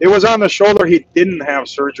the shoulder he didn't have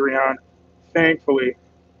surgery on, thankfully.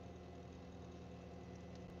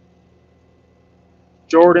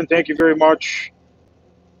 Jordan, thank you very much.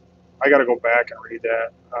 I got to go back and read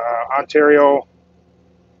that. Ontario,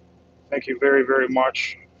 thank you very, very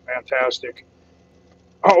much. Fantastic.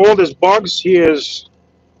 How old is Bugs? He is,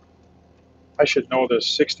 I should know this,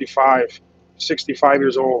 65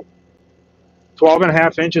 years old. 12 and a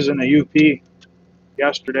half inches in the UP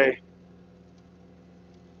yesterday.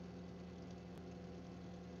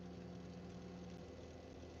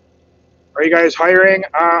 Are you guys hiring?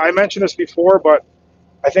 I mentioned this before, but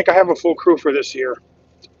I think I have a full crew for this year.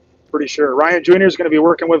 Pretty sure. Ryan Jr. is going to be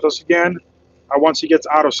working with us again. once he gets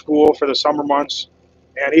out of school for the summer months.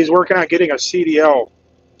 And he's working on getting a CDL,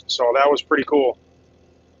 so that was pretty cool.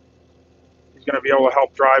 He's going to be able to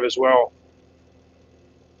help drive as well.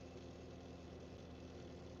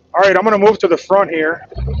 All right, I'm going to move to the front here.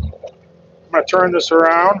 I'm going to turn this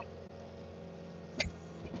around.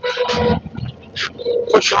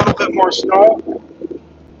 Push on a bit more snow.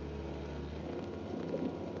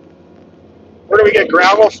 Where do we get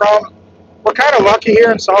gravel from? We're kind of lucky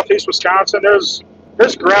here in southeast Wisconsin. There's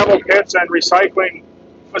gravel pits and recycling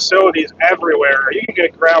facilities everywhere. You can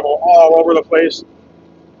get gravel all over the place.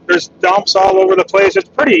 There's dumps all over the place. It's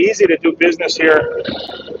pretty easy to do business here,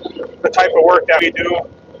 the type of work that we do.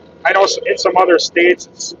 I know in some other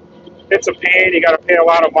states it's a pain. You got to pay a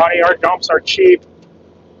lot of money. Our dumps are cheap.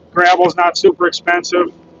 Gravel's not super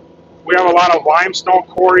expensive. We have a lot of limestone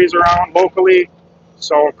quarries around locally.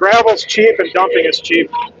 So gravel's cheap and dumping is cheap.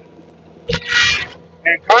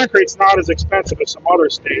 And concrete's not as expensive as some other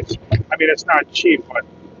states. I mean, it's not cheap, but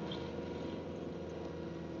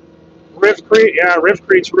Rivecrete, yeah,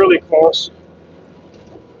 Rivecrete's really close.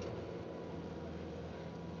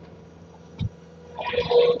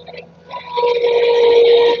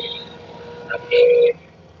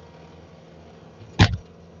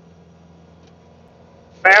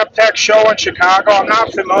 FabTech show in Chicago. I'm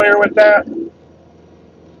not familiar with that.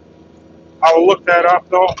 I will look that up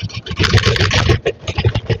though.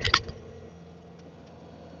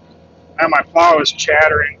 And my plow is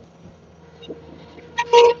chattering,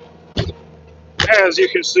 as you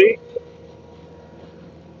can see.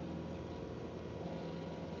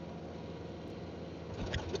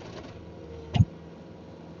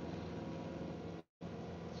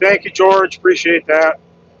 Thank you, George. Appreciate that.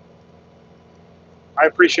 I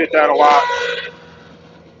appreciate that a lot.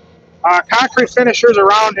 Concrete finishers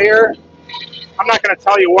around here. I'm not going to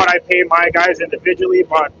tell you what I pay my guys individually,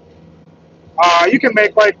 but you can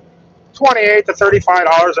make like $28 to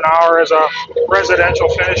 $35 an hour as a residential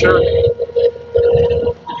finisher.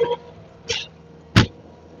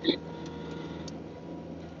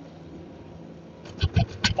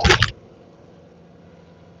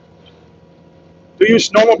 Do you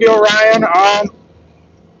snowmobile, Ryan?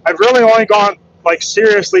 I've really only gone like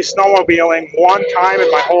seriously snowmobiling one time in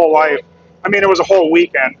my whole life. I mean, it was a whole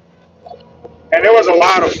weekend, and it was a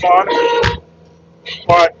lot of fun.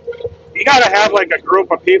 But you gotta have like a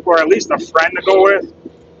group of people, or at least a friend to go with.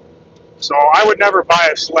 So I would never buy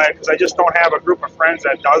a sled because I just don't have a group of friends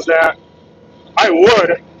that does that. I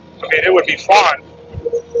would. I mean, it would be fun.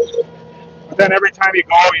 But then every time you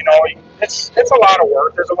go, you know, it's a lot of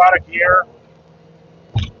work. There's a lot of gear.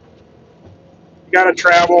 You gotta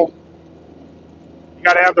travel. You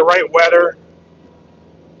gotta have the right weather.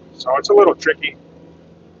 So it's a little tricky.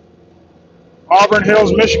 Auburn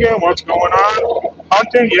Hills, Michigan, what's going on?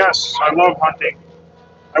 Hunting? Yes, I love hunting.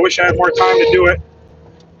 I wish I had more time to do it.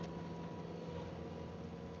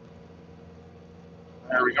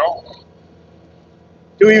 There we go.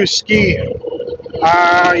 Do you ski?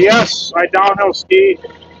 Yes, I downhill ski.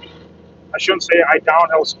 I shouldn't say I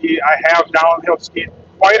downhill ski. I have downhill skied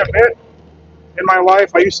quite a bit in my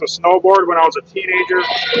life. I used to snowboard when I was a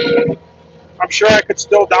teenager. I'm sure I could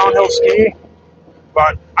still downhill ski,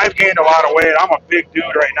 but I've gained a lot of weight. I'm a big dude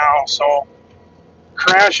right now, so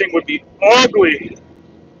crashing would be ugly.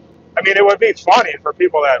 I mean, it would be funny for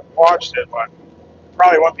people that watched it, but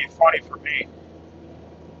probably wouldn't be funny for me.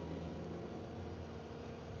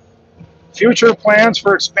 Future plans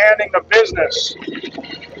for expanding the business.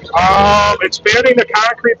 Expanding the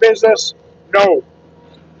concrete business, no.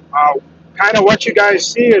 Kind of what you guys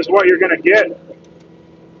see is what you're going to get.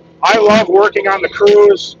 I love working on the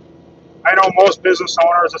crews. I know most business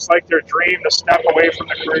owners, it's like their dream to step away from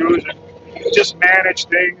the crews and just manage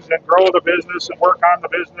things and grow the business and work on the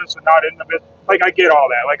business and not in the business. Like, I get all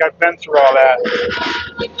that. Like, I've been through all that.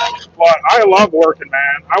 But I love working,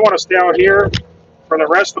 man. I want to stay out here for the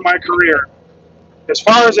rest of my career. As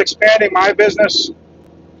far as expanding my business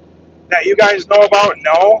that you guys know about,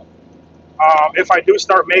 no. If I do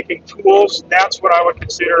start making tools, that's what I would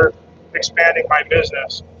consider expanding my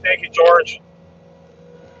business. Thank you, George.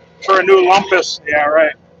 For a new Lumpus. Yeah,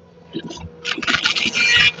 right.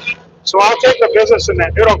 So I'll take the business and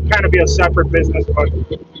then it'll kind of be a separate business, but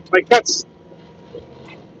like those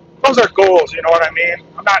are goals, you know what I mean?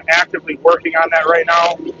 I'm not actively working on that right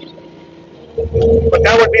now, but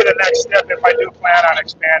that would be the next step if I do plan on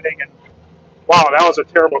expanding. And wow, that was a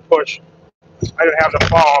terrible push. I didn't have the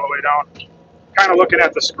plow all the way down. Kind of looking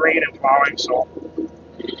at the screen and plowing, so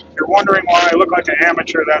if you're wondering why I look like an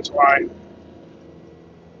amateur, that's why.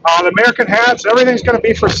 The American hats, everything's going to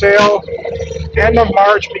be for sale end of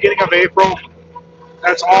March, beginning of April.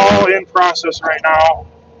 That's all in process right now.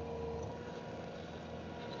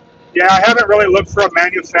 Yeah, I haven't really looked for a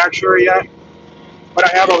manufacturer yet, but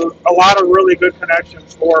I have a lot of really good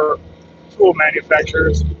connections for tool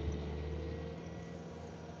manufacturers.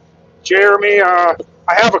 Jeremy, I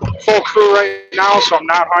have a full crew right now, so I'm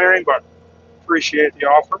not hiring, but appreciate the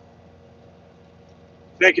offer.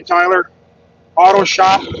 Thank you, Tyler. Auto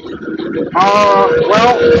shop. Well,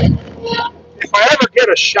 if I ever get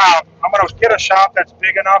a shop, I'm going to get a shop that's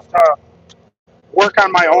big enough to work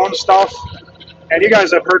on my own stuff. And you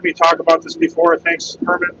guys have heard me talk about this before. Thanks,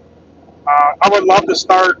 Herman. I would love to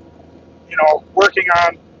start, working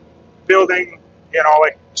on building,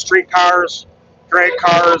 like street cars, drag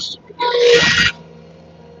cars.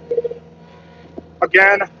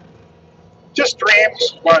 Again, just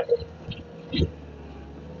dreams, but you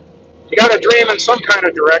got to dream in some kind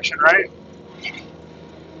of direction, right?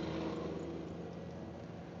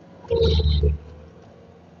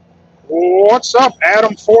 What's up,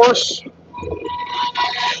 Adam Force?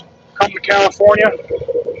 Come to California.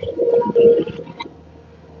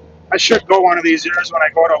 I should go one of these years when I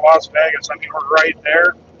go to Las Vegas. I mean, we're right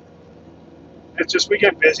there. It's just we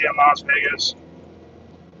get busy in Las Vegas.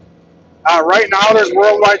 Right now, there's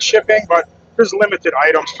worldwide shipping, but there's limited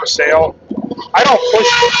items for sale. I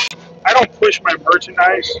don't push my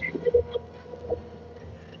merchandise,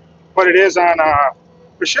 but it is on.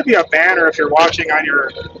 There should be a banner if you're watching on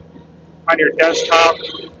your desktop,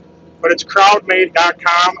 but it's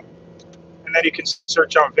crowdmade.com, and then you can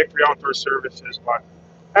search out Victory Outdoor Services. But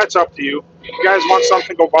that's up to you. If you guys want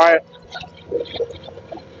something, go buy it.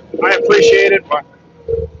 I appreciate it, but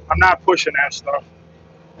I'm not pushing that stuff.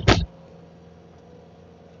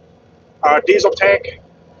 Diesel tank.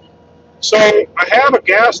 So I have a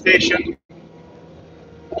gas station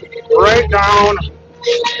right down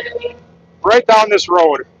this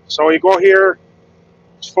road. So you go here,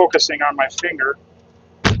 it's focusing on my finger.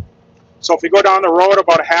 So if you go down the road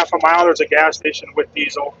about a half a mile, there's a gas station with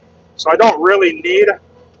diesel. So I don't really need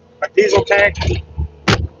a diesel tank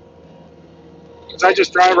because I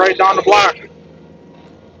just drive right down the block.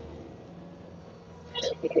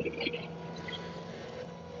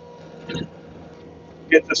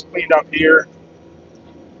 Get this cleaned up here.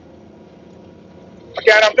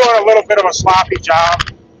 Again, I'm doing a little bit of a sloppy job.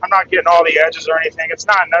 I'm not getting all the edges or anything. It's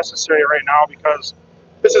not necessary right now because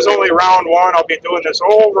this is only round one. I'll be doing this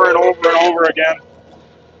over and over and over again.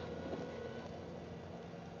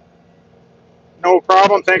 No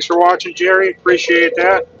problem. Thanks for watching, Jerry. Appreciate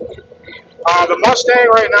that. The Mustang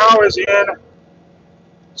right now is in.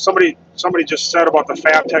 Somebody just said about the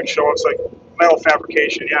FabTech show. It's like metal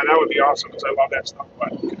fabrication. Yeah, that would be awesome because I love that stuff.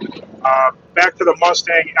 But back to the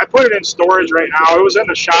Mustang. I put it in storage right now. It was in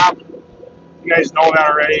the shop. You guys know that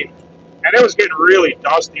already. And it was getting really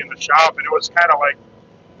dusty in the shop. And it was kind of like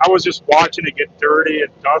I was just watching it get dirty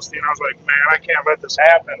and dusty. And I was like, man, I can't let this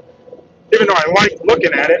happen. Even though I liked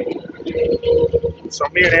looking at it. So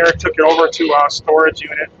me and Eric took it over to a storage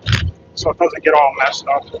unit so it doesn't get all messed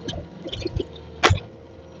up.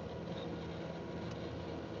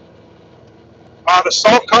 The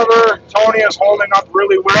salt cover, Tony, is holding up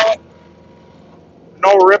really well.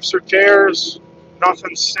 No rips or tears,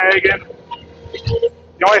 nothing sagging.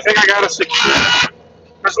 The only thing I got to secure,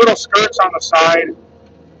 there's little skirts on the side,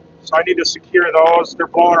 so I need to secure those. They're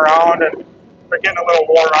blowing around and they're getting a little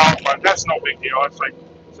worn out, but that's no big deal. It's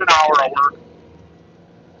an hour of work.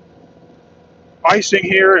 Icing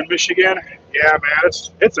here in Michigan, yeah, man,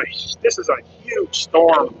 this is a huge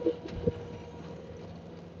storm.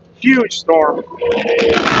 Huge storm.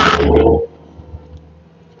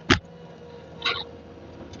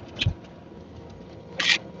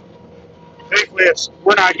 Thankfully,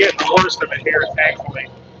 we're not getting the worst of it here, thankfully.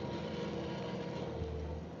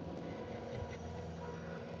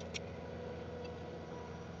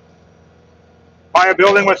 Buy a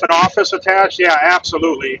building with an office attached? Yeah,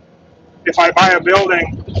 absolutely. If I buy a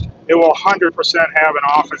building, it will 100% have an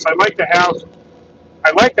office. I like to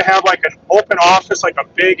have like an open office, like a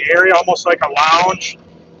big area, almost like a lounge.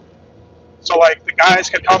 So like the guys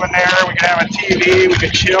can come in there, we can have a TV, we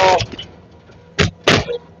can chill.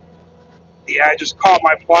 Yeah, I just caught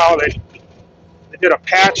my plow. They did a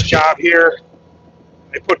patch job here.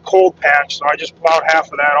 They put cold patch, so I just plowed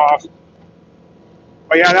half of that off.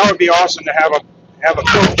 But yeah, that would be awesome to have a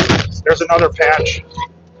there's another patch.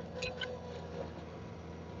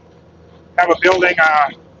 Have a building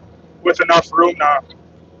with enough room to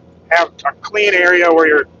have a clean area where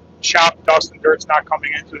your shop dust and dirt's not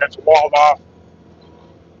coming into, that's walled off.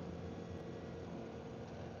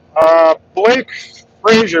 Blake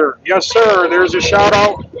Frazier, yes sir, there's a shout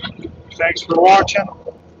out. Thanks for watching.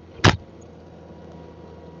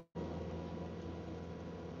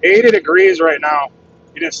 80 degrees right now.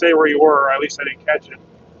 You didn't say where you were, or at least I didn't catch it.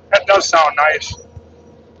 That does sound nice.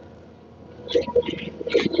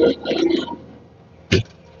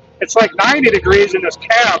 It's like 90 degrees in this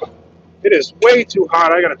cab. It is way too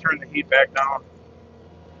hot. I gotta turn the heat back down.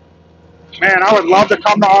 Man, I would love to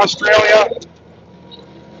come to Australia,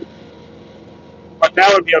 but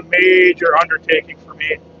that would be a major undertaking for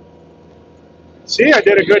me. See, I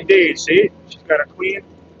did a good deed. See, she's got a clean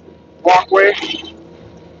walkway.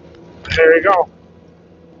 There you go.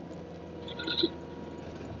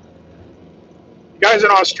 You guys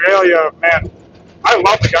in Australia, man, I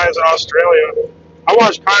love the guys in Australia. I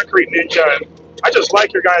watched Concrete Ninja, and I just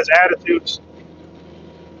like your guys' attitudes.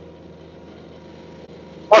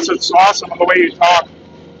 Plus, it's awesome the way you talk.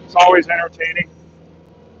 It's always entertaining.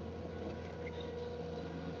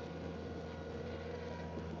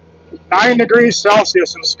 9 degrees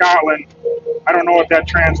Celsius in Scotland. I don't know what that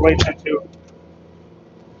translates into.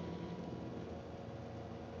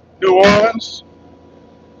 New Orleans.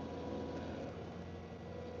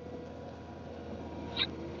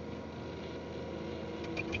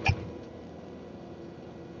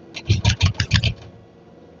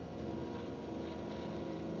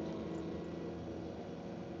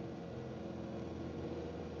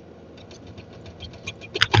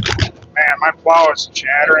 Man, my plow is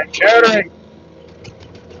chattering.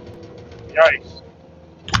 Yikes.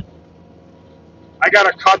 I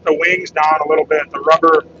gotta cut the wings down a little bit, the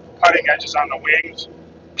rubber cutting edges on the wings.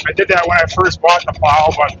 I did that when I first bought the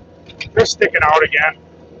plow, but they're sticking out again.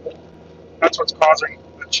 That's what's causing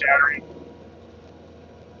the chattering.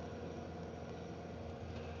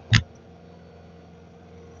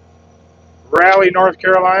 Raleigh, North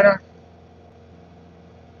Carolina.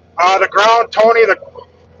 The ground, Tony,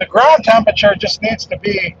 the ground temperature just needs to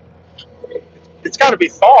be, it's got to be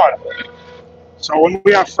thawed. So when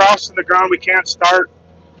we have frost in the ground, we can't start.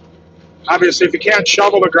 Obviously, if you can't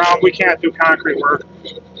shovel the ground, we can't do concrete work.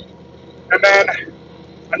 And then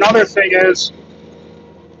another thing is,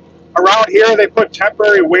 around here they put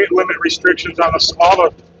temporary weight limit restrictions on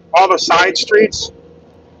all the side streets,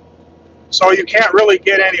 so you can't really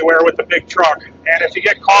get anywhere with the big truck. And if you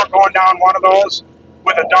get caught going down one of those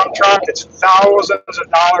with a dump truck, it's thousands of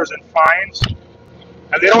dollars in fines.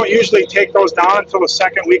 And they don't usually take those down until the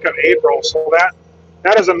second week of April. So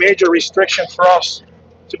that is a major restriction for us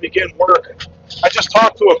to begin work. I just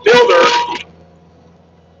talked to a builder,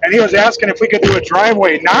 and he was asking if we could do a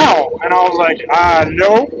driveway now. And I was like,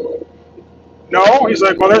 no. He's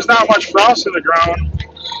like, well, there's not much frost in the ground.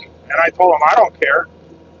 And I told him, I don't care.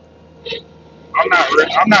 I'm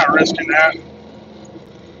not risking that.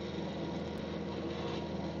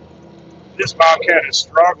 This Bobcat is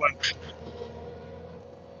struggling.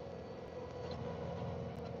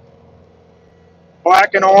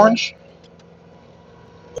 Black and orange.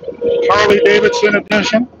 Harley Davidson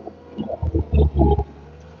edition.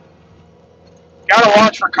 Gotta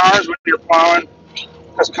watch for cars when you're plowing,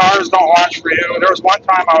 because cars don't watch for you. There was one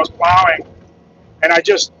time I was plowing, and I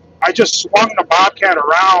just swung the Bobcat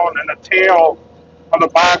around, and the tail of the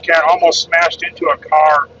Bobcat almost smashed into a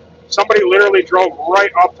car. Somebody literally drove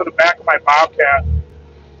right up to the back of my Bobcat.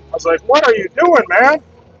 I was like, what are you doing, man?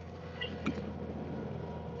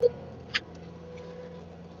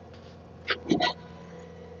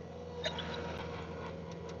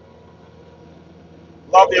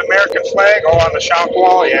 Love the American flag. Oh, on the shop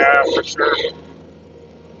wall? Yeah, for sure.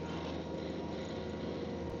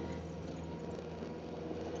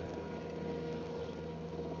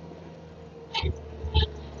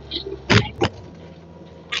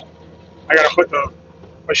 I gotta put the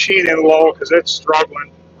machine in low because it's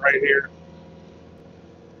struggling right here.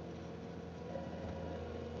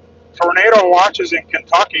 Tornado watches in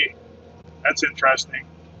Kentucky. That's interesting.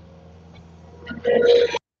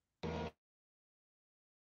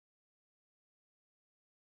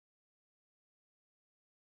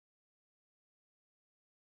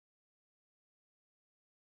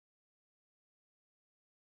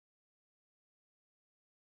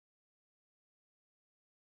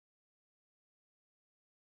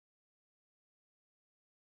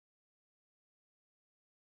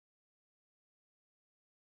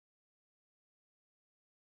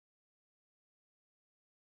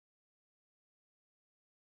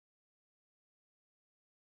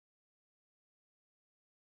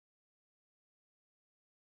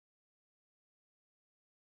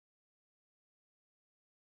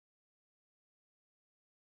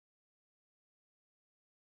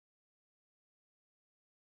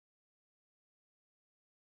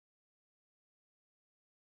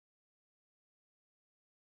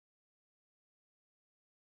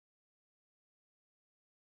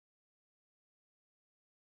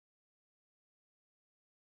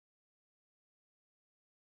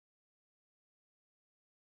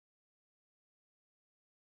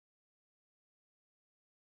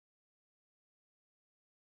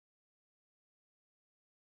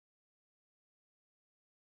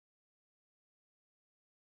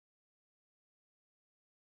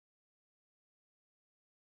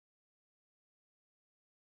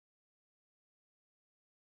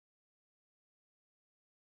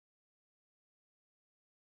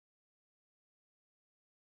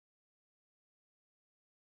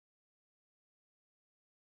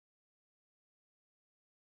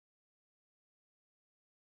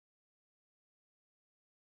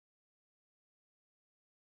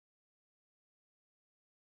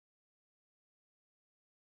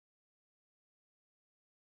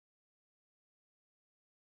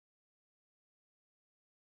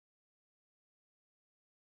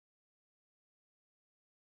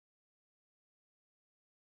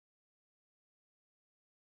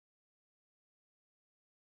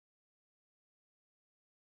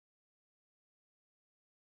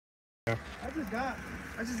 Yeah.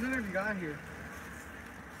 I just literally got here.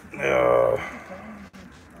 I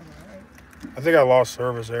think I lost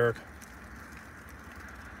service, Eric.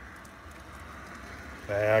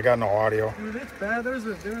 Yeah, I got no audio. Dude, it's bad. There's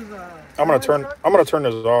a I'm gonna turn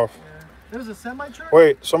this off. Yeah. There's a semi truck.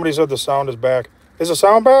 Wait, somebody said the sound is back. Is the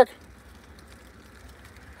sound back?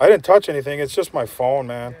 I didn't touch anything. It's just my phone,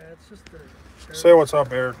 man. Yeah, it's just the. Say what's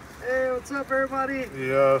up, Eric. Hey, what's up, everybody?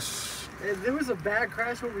 Yes. Hey, there was a bad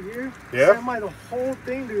crash over here. Yeah. Semi, the whole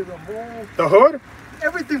thing, dude. The hood?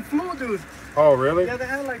 Everything flew, dude. Oh, really? Yeah, they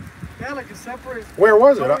had like a separate. Where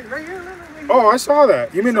was it? Right here, right here. Oh, I saw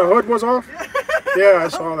that. You mean the hood was off? Yeah. Yeah, I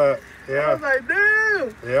saw that. I Yeah. was like,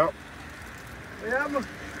 dude. Yep. Yeah, I'm just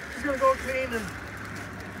gonna go clean and.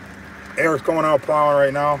 Eric's going out plowing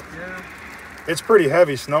right now. Yeah. It's pretty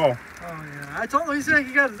heavy snow. Oh yeah. I told him, he said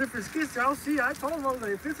he got a different skid steer. I'll see. I told him, I was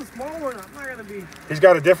like, if it's a small one, I'm not gonna be. He's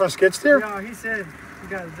got a different skid steer? Yeah, he said he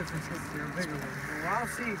got a different skid steer, a bigger one. Well, I'll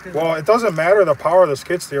see. Well, it doesn't matter the power of the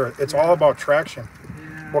skid steer. It's all about traction.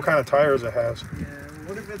 Yeah. What kind of tires it has. Yeah.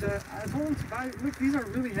 What if it? I told him to buy. Look, these are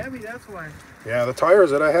really heavy. That's why. Yeah, the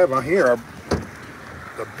tires that I have on here are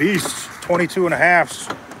the Beast 22 and a halves.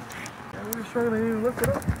 Yeah, we were struggling to even lift it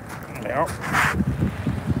up. Yep.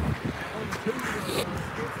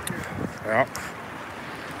 Yep.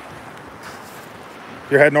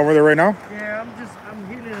 You're heading over there right now? Yeah, I'm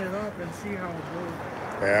heating it up and see how it goes.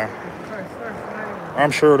 Yeah. If it starts flying.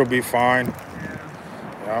 I'm sure it'll be fine. Yeah.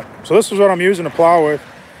 Yeah. So this is what I'm using to plow with.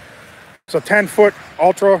 It's a 10-foot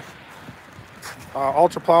ultra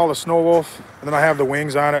plow, the Snow Wolf, and then I have the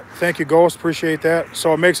wings on it. Thank you, Ghost. Appreciate that.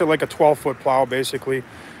 So it makes it like a 12-foot plow, basically.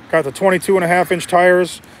 Got the 22 and a half inch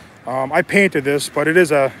tires. I painted this, but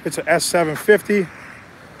it's a S750.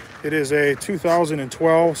 It is a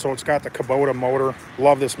 2012, so it's got the Kubota motor.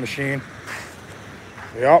 Love this machine.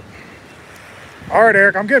 Yep. All right,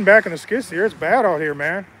 Eric, I'm getting back in the skid steer. It's bad out here,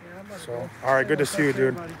 man. Yeah, So, all right, good to see you,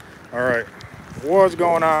 dude. All right. What's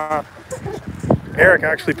going on? Eric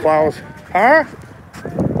actually plows. Huh?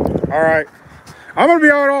 All right. I'm going to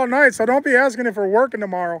be out all night, so don't be asking if we're working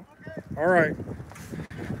tomorrow. All right.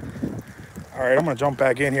 All right, I'm going to jump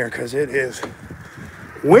back in here because it is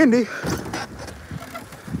windy.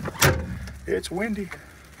 It's windy.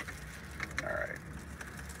 All right.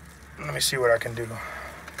 Let me see what I can do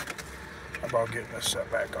about getting this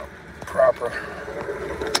set back up proper.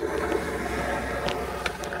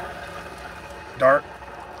 Dart.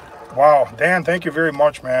 Wow, Dan, thank you very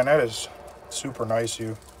much, man. That is super nice of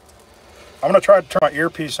you. I'm going to try to turn my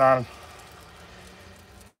earpiece on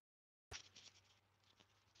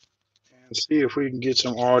and see if we can get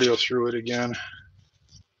some audio through it again.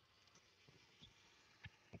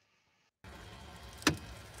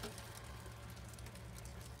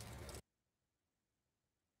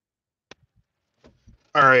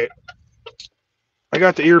 All right. I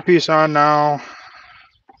got the earpiece on now.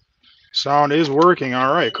 Sound is working.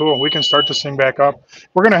 All right, cool. We can start this thing back up.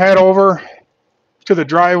 We're going to head over to the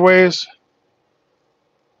driveways.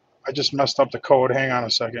 I just messed up the code. Hang on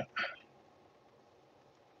a second.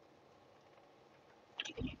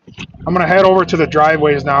 I'm going to head over to the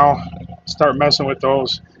driveways now, start messing with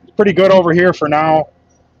those. Pretty good over here for now.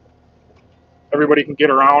 Everybody can get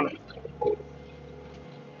around.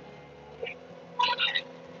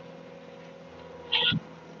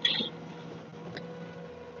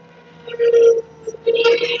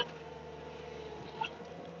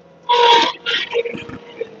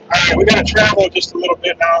 Alright, we got to travel just a little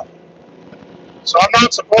bit now. So I'm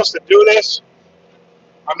not supposed to do this.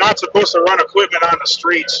 I'm not supposed to run equipment on the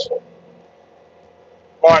streets.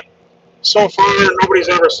 But so far, nobody's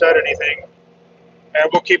ever said anything. And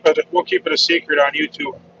we'll keep it a secret on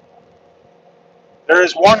YouTube. There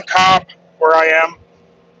is one cop where I am.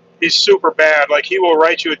 He's super bad. Like, he will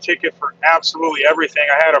write you a ticket for absolutely everything.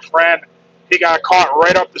 I had a friend. He got caught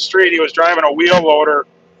right up the street. He was driving a wheel loader,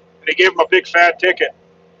 and they gave him a big fat ticket.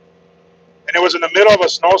 And it was in the middle of a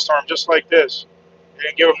snowstorm, just like this. They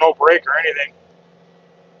didn't give him no break or anything.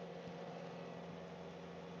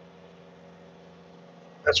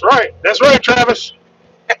 That's right. That's right, Travis.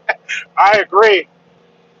 I agree.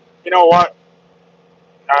 You know what?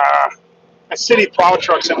 A city plow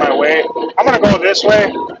truck's in my way. I'm going to go this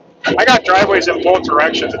way. I got driveways in both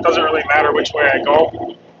directions. It doesn't really matter which way I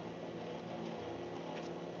go.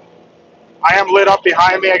 I am lit up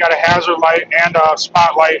behind me. I got a hazard light and a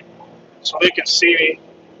spotlight so they can see me.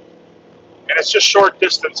 And it's just short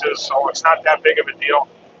distances, so it's not that big of a deal.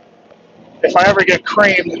 If I ever get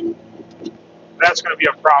creamed, that's going to be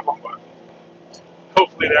a problem, but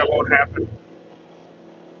hopefully that won't happen.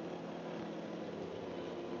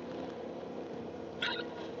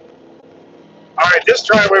 All Alright, this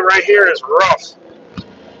driveway right here is rough.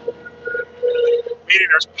 Meaning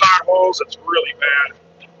there's potholes, it's really bad.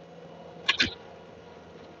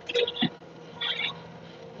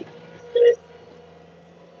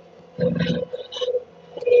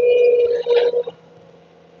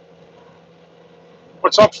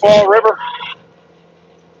 What's up, Fall River?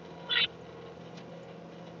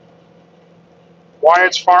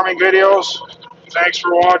 Wyatt's Farming Videos. Thanks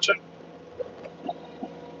for watching.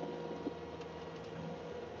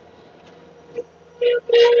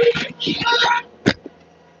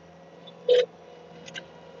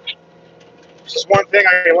 This is one thing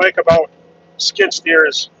I like about skid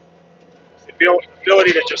steers, the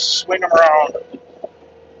ability to just swing them around. You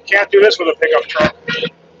can't do this with a pickup truck.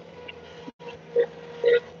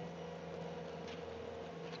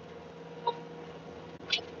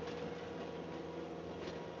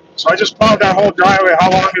 So I just plowed that whole driveway.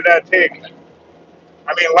 How long did that take?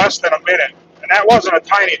 I mean, less than a minute. And that wasn't a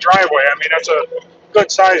tiny driveway. I mean, that's a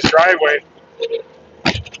good-sized driveway.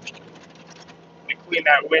 Let me clean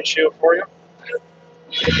that windshield for you.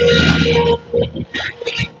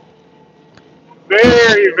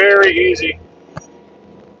 Very, very easy.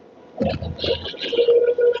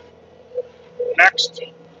 Next.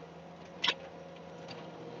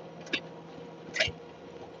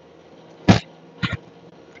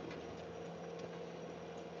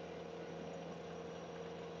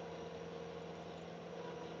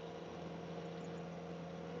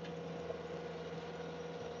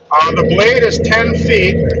 The blade is 10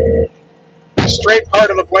 feet. The straight part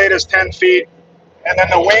of the blade is 10 feet. And then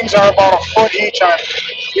the wings are about a foot each on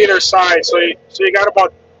either side. So you got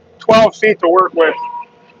about 12 feet to work with,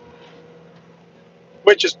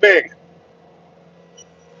 which is big.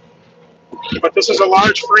 But this is a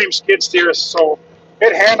large frame skid steer, so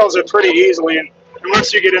it handles it pretty easily, and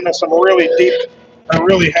unless you get into some really deep or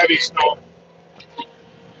really heavy snow.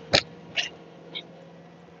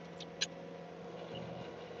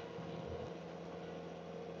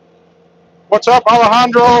 What's up,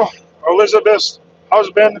 Alejandro? Elizabeth's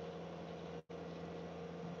husband.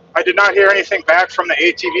 I did not hear anything back from the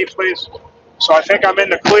ATV place, so I think I'm in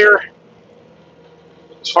the clear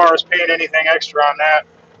as far as paying anything extra on that.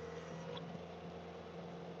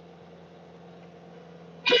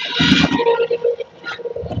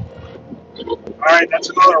 Alright, that's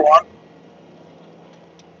another one.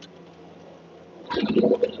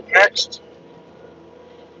 Next.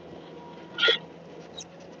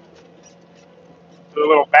 Do a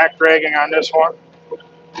little back dragging on this one.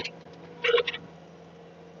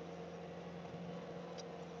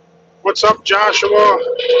 What's up, Joshua?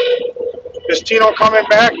 Is Tino coming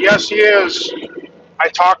back? Yes, he is. I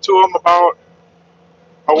talked to him about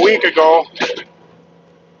a week ago.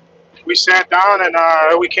 We sat down and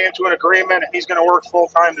we came to an agreement, and he's going to work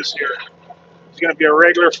full-time this year. He's going to be a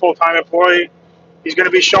regular full-time employee. He's going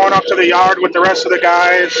to be showing up to the yard with the rest of the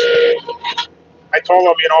guys. I told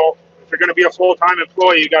him, you know, if you're going to be a full-time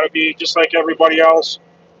employee, you got to be just like everybody else.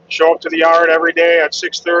 Show up to the yard every day at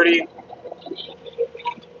 6:30,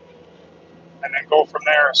 and then go from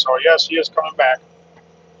there. So, yes, he is coming back.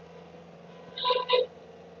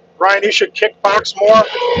 Ryan, you should kickbox more.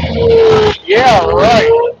 Yeah,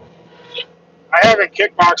 right. I haven't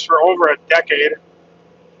kickboxed for over a decade.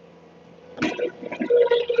 And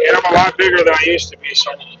I'm a lot bigger than I used to be,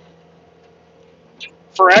 so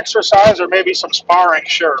for exercise or maybe some sparring,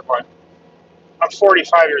 sure, but I'm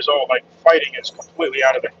 45 years old. Like, fighting is completely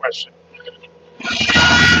out of the question.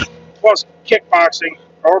 Plus, kickboxing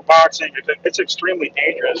or boxing, it's extremely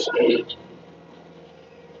dangerous. If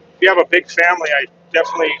you have a big family, I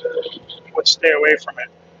definitely would stay away from it.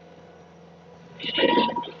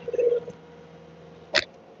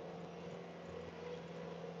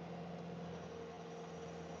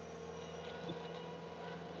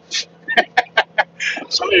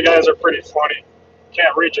 Some of you guys are pretty funny.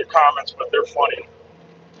 Can't read your comments, but they're funny.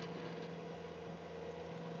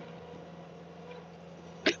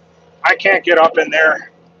 I can't get up in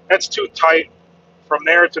there. That's too tight from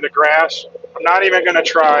there to the grass. I'm not even going to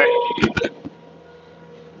try.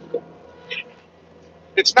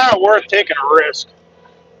 It's not worth taking a risk.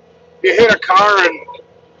 You hit a car and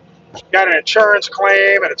got an insurance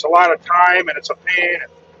claim, and it's a lot of time, and it's a pain.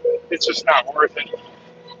 And it's just not worth it.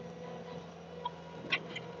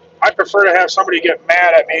 I prefer to have somebody get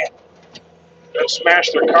mad at me than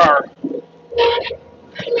smash their car.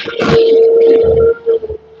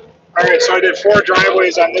 Alright, so I did 4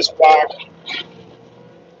 driveways on this block.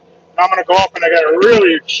 Now I'm going to go up, and I got a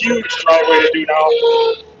really huge driveway to do now.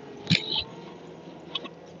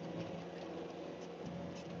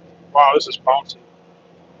 Wow, this is bouncy.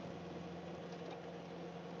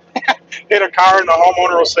 hit a car and the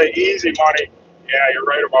homeowner will say, easy money. Yeah, you're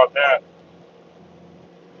right about that.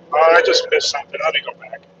 I just missed something. Let me go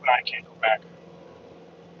back. No, I can't go back.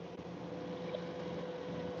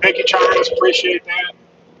 Thank you, Charles. Appreciate that.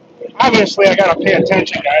 Obviously, I got to pay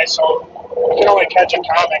attention, guys, so I can only catch a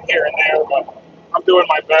comment here and there, but I'm doing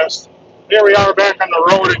my best. Here we are back on the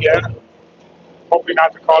road again. Hoping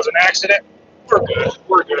not to cause an accident. We're good.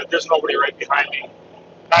 We're good. There's nobody right behind me.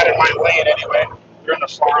 Not in my lane, anyway. You're in the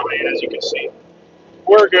far lane, as you can see.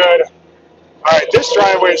 We're good. All right, this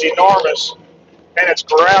driveway is enormous, and it's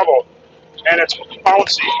gravel, and it's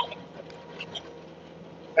bouncy.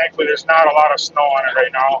 Thankfully, there's not a lot of snow on it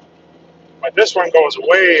right now. But this one goes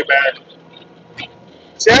way back.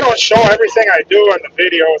 See, I don't show everything I do in the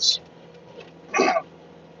videos.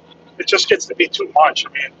 It just gets to be too much.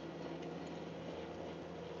 I mean,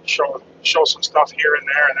 show some stuff here and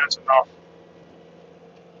there, and that's enough.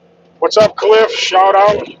 What's up, Cliff? Shout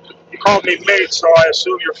out. You called me mate, so I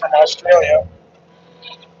assume you're from Australia.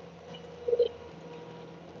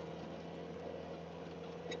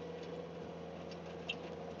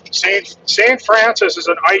 St. Francis is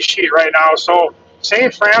an ice sheet right now. So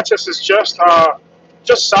St. Francis is just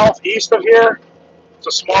southeast of here. It's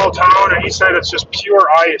a small town, and he said it's just pure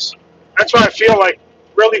ice. That's why I feel like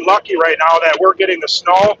really lucky right now that we're getting the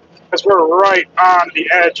snow, because we're right on the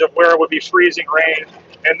edge of where it would be freezing rain,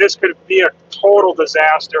 and this could be a total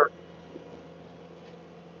disaster.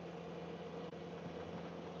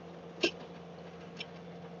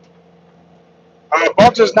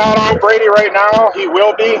 Bugs is not on Brady right now. He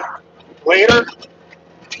will be later.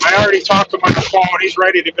 I already talked to him on the phone. He's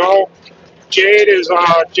ready to go. Jade is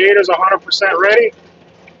 100% ready.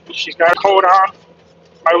 She's got a coat on.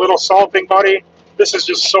 My little salting buddy. This is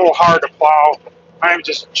just so hard to plow. I'm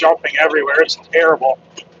just jumping everywhere. It's terrible.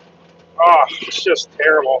 Oh, it's just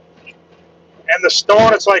terrible. And the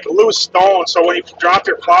stone, it's like loose stone. So when you drop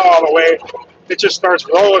your plow all the way, it just starts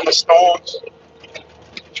rolling the stones.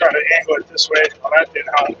 Try to angle it this way. Oh, that didn't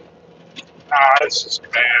help. This is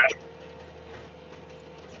bad.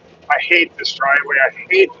 I hate this driveway. I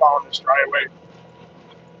hate plowing this driveway.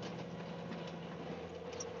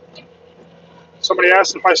 Somebody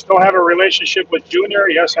asked if I still have a relationship with Junior.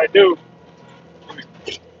 Yes, I do.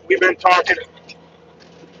 We've been talking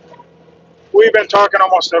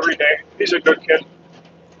almost every day. He's a good kid.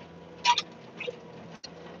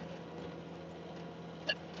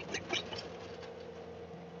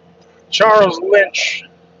 Charles Lynch.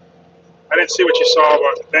 I didn't see what you saw,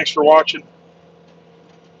 but thanks for watching.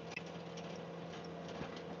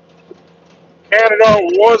 Canada,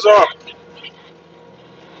 what's up?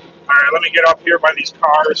 All right, let me get up here by these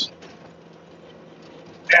cars.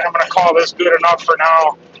 And I'm going to call this good enough for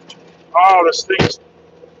now. Oh, this thing's...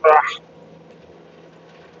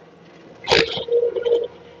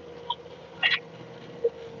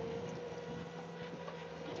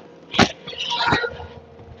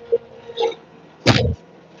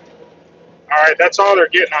 All right, that's all they're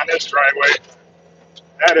getting on this driveway.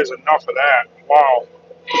 That is enough of that. Wow.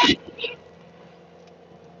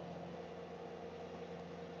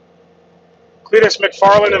 Cletus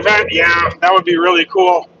McFarland event, yeah, that would be really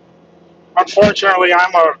cool. Unfortunately,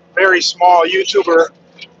 I'm a very small YouTuber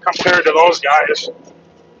compared to those guys.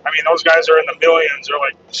 I mean, those guys are in the millions. They're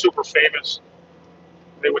like super famous.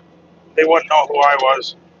 They wouldn't know who I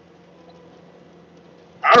was.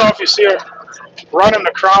 I don't know if you see her running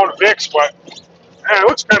the Crown Vics, but man, it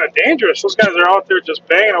looks kind of dangerous. Those guys are out there just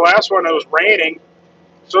banging. The last one, it was raining,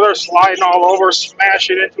 so they're sliding all over,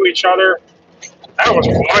 smashing into each other. That was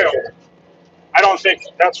wild. I don't think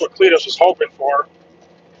that's what Cletus was hoping for.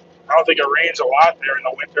 I don't think it rains a lot there in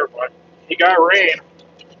the winter, but he got rain.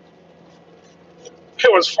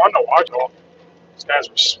 It was fun to watch, though. These guys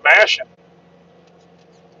were smashing.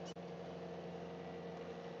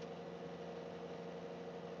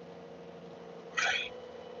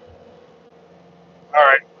 All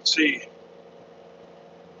right, let's see.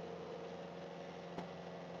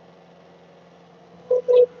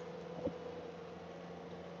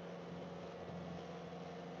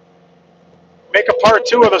 Make a part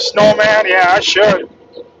 2 of the snowman? Yeah, I should.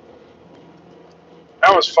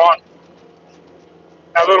 That was fun.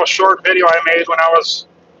 That little short video I made when I was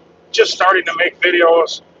just starting to make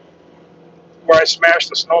videos where I smashed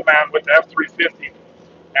the snowman with the F350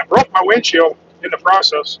 and broke my windshield in the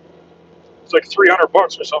process. It's like $300 or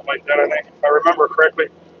something like that, I think, if I remember correctly.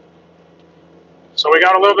 So we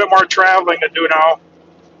got a little bit more traveling to do now.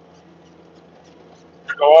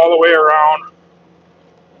 To go all the way around.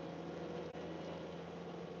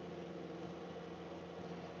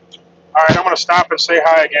 All right, I'm going to stop and say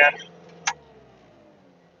hi again.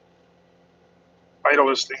 If title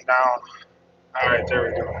this thing down. All right,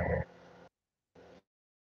 there we go.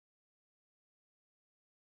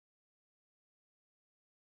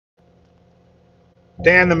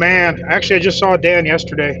 Dan the man. Actually, I just saw Dan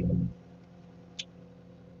yesterday.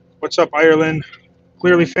 What's up, Ireland?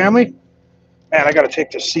 Clearly family? Man, I got to take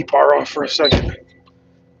the seat bar off for a second.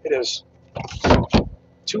 It is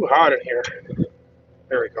too hot in here.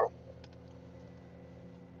 There we go.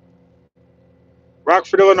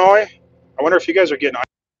 Rockford, Illinois. I wonder if you guys are getting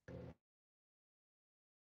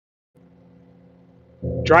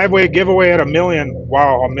driveway giveaway at $1 million.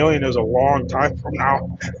 Wow, $1 million is a long time from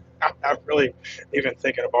now. I'm not really even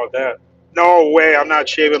thinking about that. No way, I'm not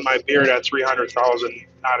shaving my beard at 300,000.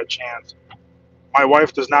 Not a chance. My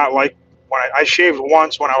wife does not like when I shaved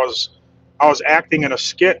once when I was acting in a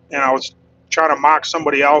skit and I was trying to mock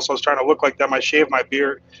somebody else. I was trying to look like them. I shaved my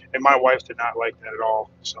beard and my wife did not like that at all.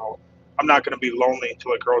 So I'm not going to be lonely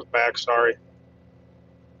until it grows back. Sorry.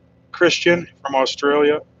 Christian from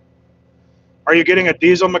Australia. Are you getting a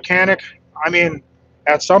diesel mechanic? I mean,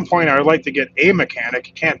 at some point I would like to get a mechanic.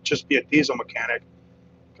 It can't just be a diesel mechanic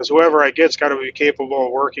because whoever I get's got to be capable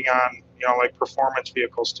of working on, like performance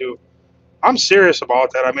vehicles too. I'm serious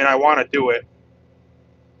about that. I mean, I want to do it.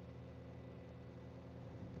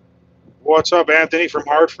 What's up, Anthony from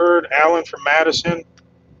Hartford? Alan from Madison.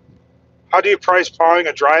 How do you price plowing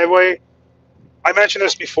a driveway? I mentioned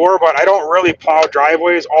this before, but I don't really plow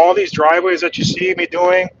driveways. All these driveways that you see me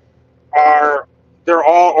doing they're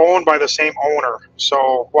all owned by the same owner.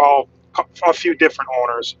 So, well, a few different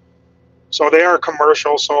owners. So they are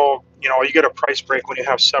commercial. So, you get a price break when you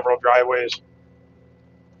have several driveways.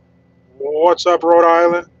 What's up, Rhode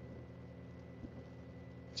Island?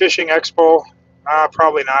 Fishing Expo?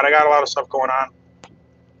 Probably not. I got a lot of stuff going on.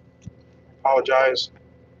 Apologize.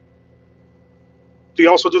 Do you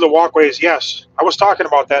also do the walkways? Yes. I was talking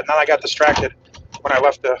about that, and then I got distracted when I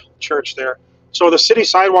left the church there. So the city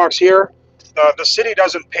sidewalks here, the city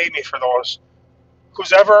doesn't pay me for those.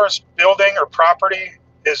 Whoever's building or property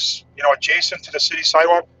is, adjacent to the city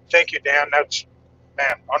sidewalk. Thank you, Dan. That's,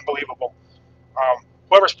 man, unbelievable.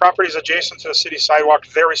 Whoever's property is adjacent to the city sidewalk,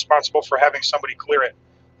 they're responsible for having somebody clear it.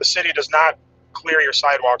 The city does not clear your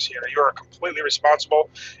sidewalks here. You are completely responsible.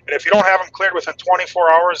 And if you don't have them cleared within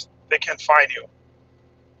 24 hours, they can fine you.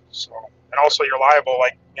 So, and also you're liable,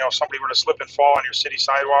 like, if somebody were to slip and fall on your city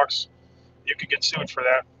sidewalks, you could get sued for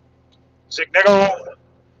that. Zignego.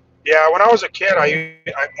 Yeah, when I was a kid,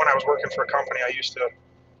 when I was working for a company, I used to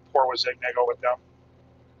pour with Zignego with them.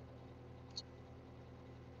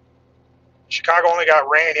 Chicago only got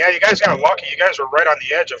rain. Yeah, you guys got lucky. You guys were right on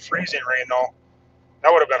the edge of freezing rain, though.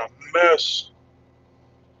 That would have been a mess.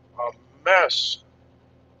 A mess.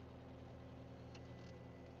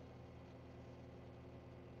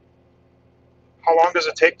 How long does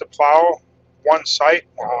it take to plow one site?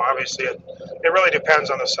 Well, obviously, it really depends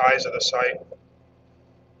on the size of the site.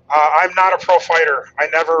 I'm not a pro fighter. I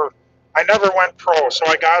never went pro, so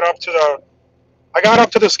I got up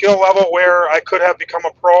to the skill level where I could have become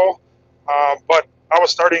a pro, but I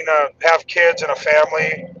was starting to have kids and a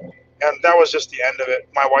family, and that was just the end of it.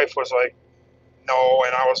 My wife was like, no,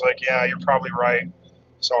 and I was like, yeah, you're probably right.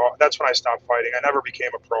 So that's when I stopped fighting. I never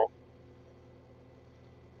became a pro.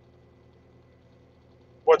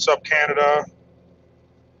 What's up, Canada?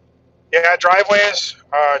 Yeah, driveways,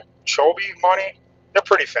 Chobe money, they're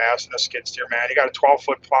pretty fast in a skid steer, man. You got a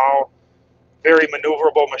 12-foot plow, very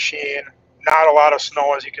maneuverable machine. Not a lot of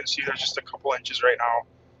snow, as you can see. There's just a couple inches right now,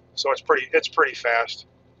 so it's pretty fast.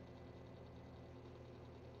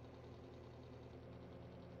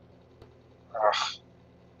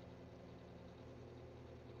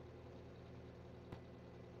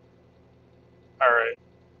 All right.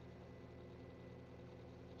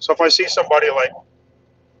 So if I see somebody like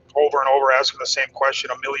over and over asking the same question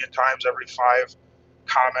a million times every 5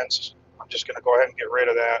 comments, I'm just going to go ahead and get rid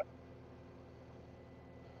of that.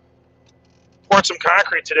 Poured some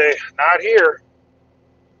concrete today. Not here.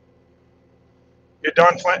 You're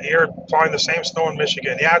done you're plowing the same snow in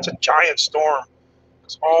Michigan. Yeah, it's a giant storm.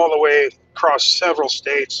 It's all the way across several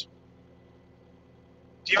states.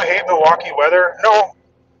 Do you hate Milwaukee weather? No.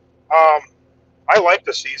 I like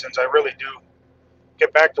the seasons. I really do.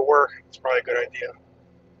 Get back to work. It's probably a good idea.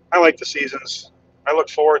 I like the seasons. I look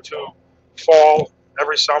forward to fall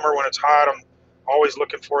every summer when it's hot. I'm always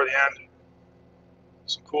looking for the end.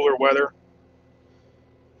 Some cooler weather.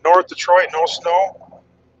 North Detroit, no snow.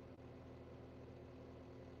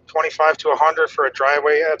 25 to 100 for a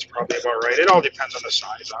driveway. Yeah, that's probably about right. It all depends on the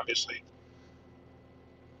size, obviously.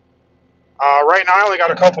 Right now, I only got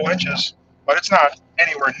a couple inches, but it's not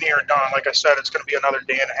anywhere near done. Like I said, it's going to be another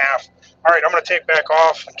day and a half. All right, I'm going to take back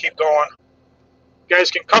off and keep going. You guys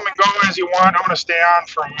can come and go as you want. I'm going to stay on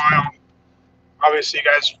for a while. Obviously, you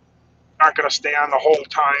guys aren't going to stay on the whole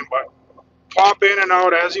time, but pop in and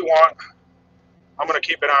out as you want. I'm going to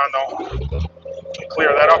keep it on, though.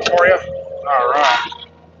 Clear that up for you. All right.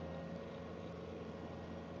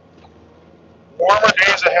 Warmer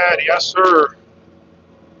days ahead. Yes, sir.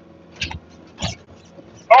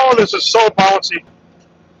 Oh, this is so bouncy.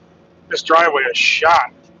 This driveway is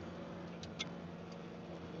shot.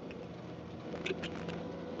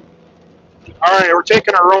 All right, we're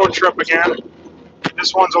taking a road trip again.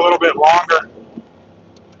 This one's a little bit longer.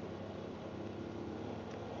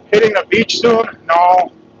 Hitting the beach soon?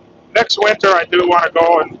 No. Next winter, I do want to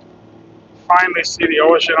go and finally see the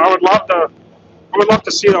ocean. I would love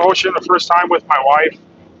to see the ocean the first time with my wife,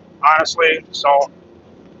 honestly. So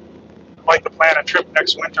I'd like to plan a trip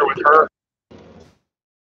next winter with her.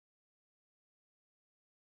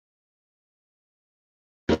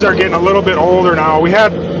 They're getting a little bit older now. We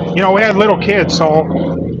had little kids, so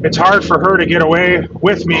it's hard for her to get away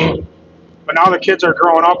with me. But now the kids are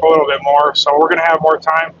growing up a little bit more, so we're gonna have more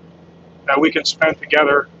time that we can spend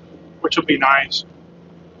together, which will be nice.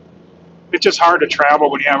 It's just hard to travel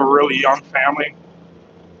when you have a really young family.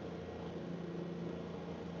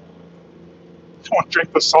 Don't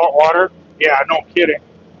drink the salt water? Yeah, no kidding.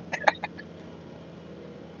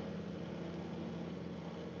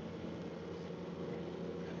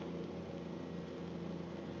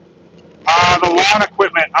 The lawn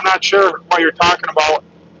equipment, I'm not sure what you're talking about.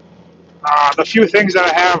 The few things that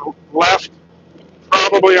I have left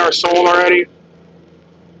probably are sold already.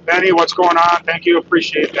 Benny, what's going on? Thank you,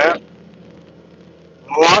 appreciate that.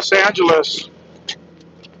 Los Angeles.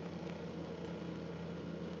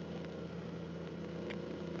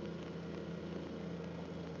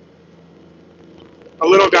 A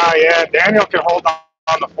little guy, yeah. Daniel can hold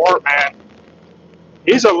on the fort, man.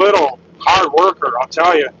 He's a little hard worker, I'll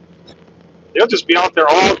tell you. He'll just be out there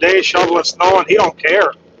all day shoveling snow, and he don't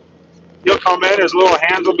care. He'll come in, his little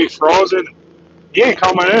hands will be frozen. He ain't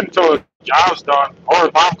coming in until the job's done, or his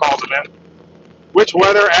mom calls him in. Which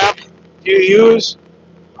weather app do you use?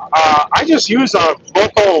 I just use a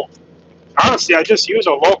local, honestly, I just use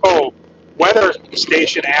a local weather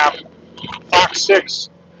station app, Fox 6.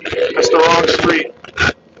 That's the wrong street.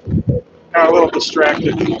 Got a little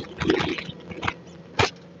distracted.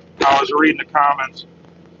 I was reading the comments.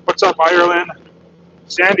 What's up, Ireland?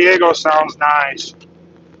 San Diego sounds nice.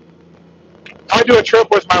 If I do a trip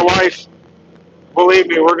with my wife, believe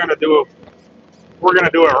me, we're gonna do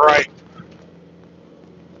it right.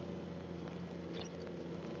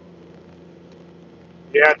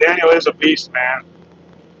 Yeah, Daniel is a beast, man.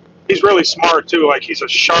 He's really smart too. Like, he's a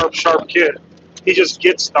sharp kid. He just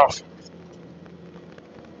gets stuff.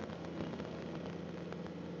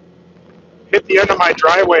 Hit the end of my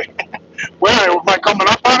driveway. Where am I coming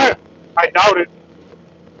up on it? I doubt it.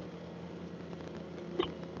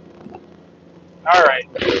 All right.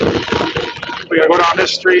 We gotta go down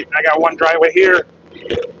this street. I got one driveway here.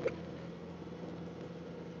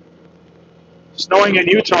 Snowing in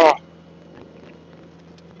Utah. All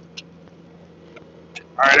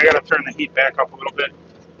right, I gotta turn the heat back up a little bit.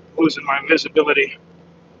 Losing my visibility.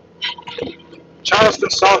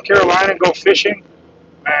 Charleston, South Carolina, go fishing.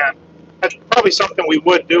 Man, that's probably something we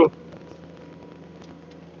would do.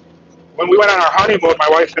 When we went on our honeymoon, my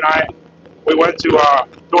wife and I, we went to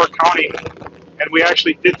Door County, and we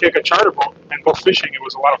actually did take a charter boat and go fishing. It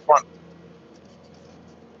was a lot of fun.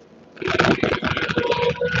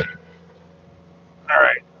 All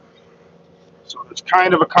right. So there's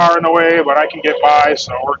kind of a car in the way, but I can get by,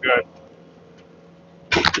 so we're good.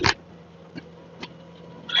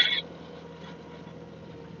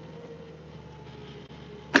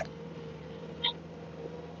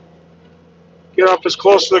 Get up as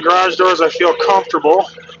close to the garage door as I feel comfortable.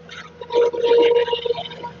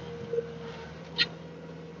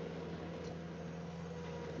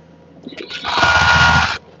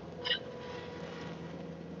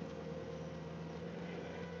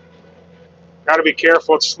 Got to be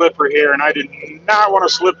careful, it's slippery here, and I did not want to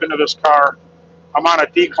slip into this car. I'm on a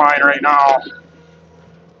decline right now.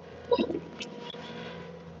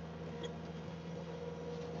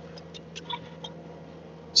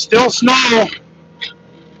 Still snow.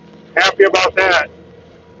 Happy about that.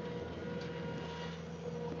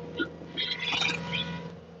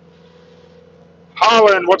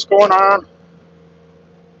 Holland, what's going on?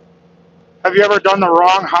 Have you ever done the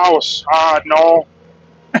wrong house? No.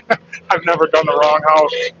 I've never done the wrong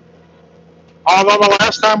house. Although the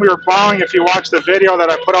last time we were plowing, if you watch the video that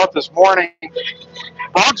I put out this morning,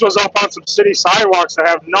 Boggs was up on some city sidewalks that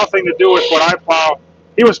have nothing to do with what I plow.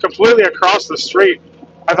 He was completely across the street.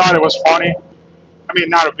 I thought it was funny. I mean,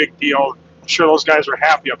 not a big deal. I'm sure those guys were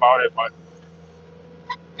happy about it, but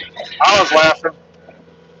I was laughing.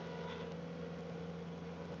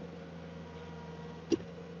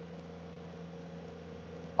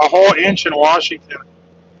 A whole inch in Washington.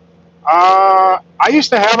 I used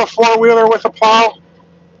to have a four-wheeler with a plow.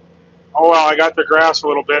 Oh well, I got the grass a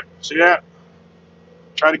little bit. See that?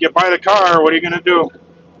 Trying to get by the car. What are you going to do?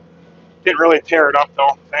 Didn't really tear it up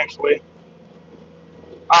though, thankfully.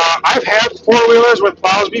 I've had four-wheelers with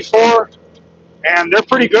plows before, and they're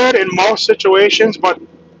pretty good in most situations, but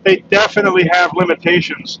they definitely have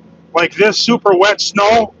limitations. Like this super wet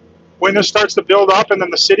snow, when this starts to build up and then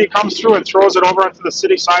the city comes through and throws it over onto the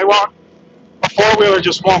city sidewalk, a four-wheeler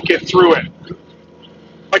just won't get through it.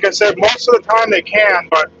 Like I said, most of the time they can,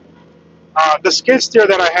 but the skid steer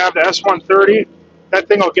that I have, the S130, that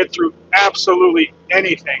thing will get through absolutely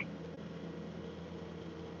anything.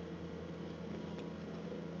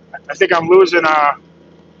 I think I'm losing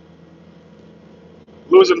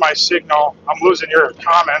my signal. I'm losing your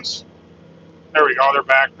comments. There we go. They're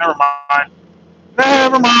back. Never mind.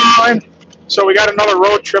 Never mind. So we got another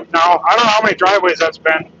road trip now. I don't know how many driveways that's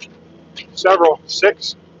been. Several.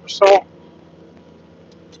 6 or so.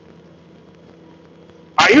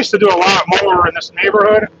 I used to do a lot more in this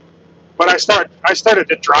neighborhood, but I started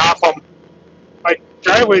to drop them. Like,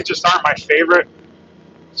 driveways just aren't my favorite.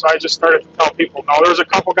 So I just started to tell people no. There was a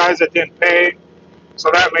couple guys that didn't pay, so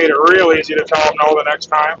that made it real easy to tell them no the next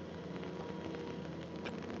time.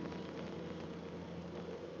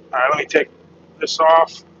 All right, let me take this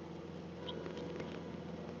off.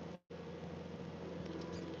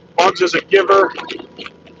 Bugs is a giver.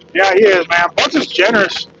 Yeah, he is, man. Bugs is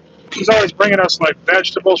generous. He's always bringing us, like,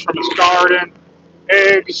 vegetables from his garden,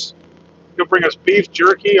 eggs. He'll bring us beef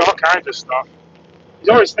jerky, all kinds of stuff. He's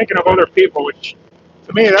always thinking of other people, which,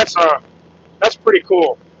 to me, that's pretty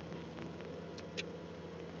cool.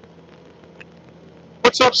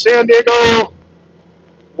 What's up, San Diego?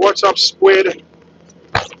 What's up, Squid?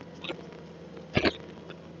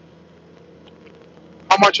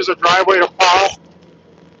 How much is a driveway to plow?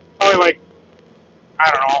 Probably like,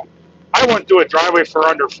 I don't know. I wouldn't do a driveway for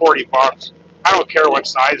under 40 bucks. I don't care what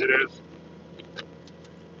size it is.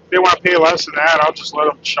 If they want to pay less than that, I'll just let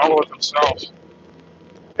them shovel it themselves.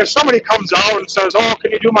 If somebody comes out and says, oh,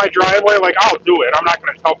 can you do my driveway? Like, I'll do it. I'm not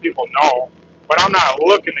going to tell people no. But I'm not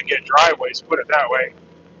looking to get driveways, put it that way.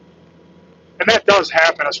 And that does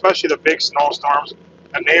happen, especially the big snowstorms.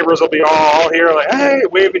 And neighbors will be all here like, hey,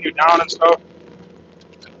 waving you down and stuff.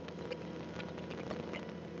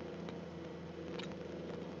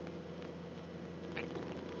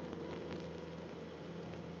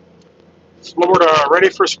 Florida, ready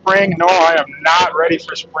for spring? No, I am not ready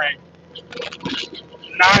for spring.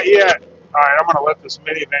 Not yet. All right, I'm going to let this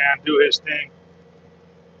minivan do his thing.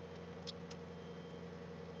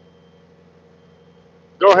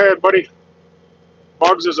 Go ahead, buddy.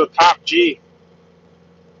 Bugs is a top G.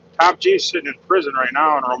 Top G is sitting in prison right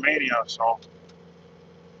now in Romania. So,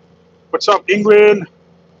 what's up, England?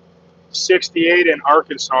 68 in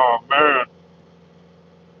Arkansas, man.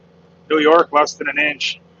 New York, less than an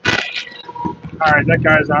inch. All right, that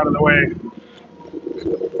guy's out of the way.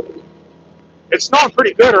 It's snowing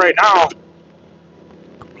pretty good right now.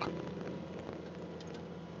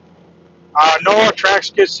 No, a track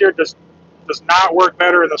skid steer does not work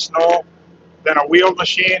better in the snow than a wheeled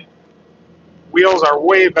machine. Wheels are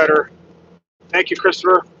way better. Thank you,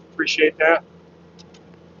 Christopher. Appreciate that.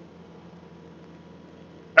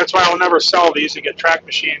 That's why I'll never sell these and get track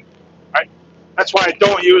machine. That's why I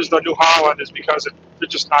don't use the New Holland, is because they're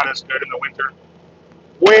just not as good in the winter.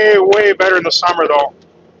 Way, way better in the summer, though.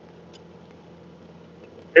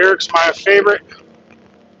 Eric's my favorite.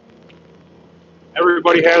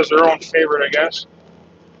 Everybody has their own favorite, I guess.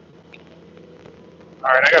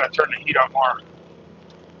 All right, I got to turn the heat up more.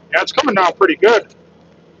 Yeah, it's coming down pretty good.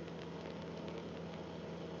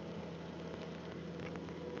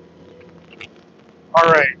 All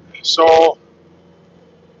right, so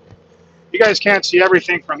you guys can't see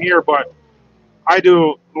everything from here, but I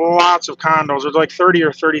do lots of condos. There's like 30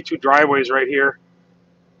 or 32 driveways right here.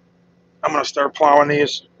 I'm going to start plowing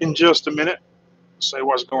these in just a minute. Say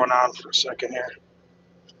what's going on for a second here.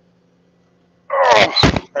 Oh,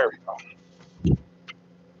 there we go.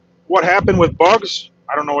 What happened with Bugs?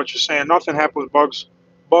 I don't know what you're saying. Nothing happened with Bugs.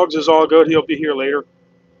 Bugs is all good. He'll be here later.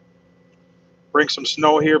 Bring some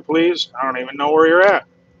snow here, please. I don't even know where you're at.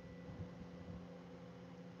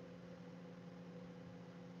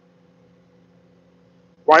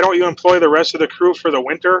 Why don't you employ the rest of the crew for the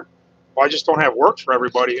winter? Well, I just don't have work for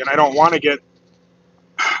everybody, and I don't want to get...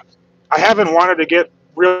 I haven't wanted to get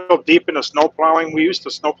real deep into snow plowing. We used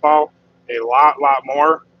to snow plow a lot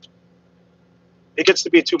more. It gets to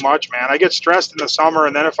be too much, man. I get stressed in the summer,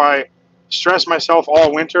 and then if I stress myself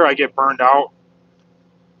all winter, I get burned out.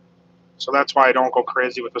 So that's why I don't go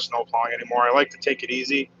crazy with the snow plowing anymore. I like to take it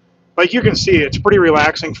easy. Like you can see, it's pretty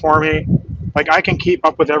relaxing for me. Like I can keep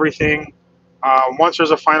up with everything. Once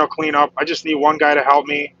there's a final cleanup, I just need one guy to help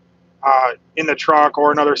me in the truck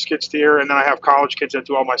or another skid steer, and then I have college kids that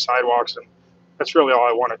do all my sidewalks, and that's really all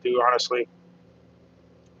I want to do, honestly.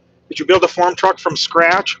 Did you build a form truck from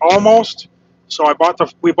scratch? Almost. So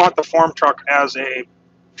we bought the form truck as a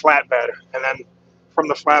flatbed, and then from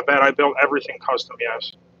the flatbed I built everything custom.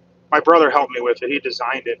 Yes, my brother helped me with it. He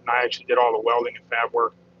designed it, and I actually did all the welding and fab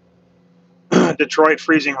work. Detroit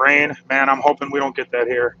freezing rain, man. I'm hoping we don't get that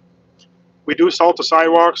here. We do salt the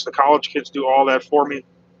sidewalks. The college kids do all that for me.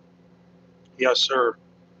 Yes, sir.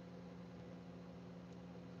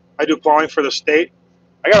 I do plowing for the state.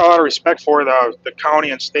 I got a lot of respect for the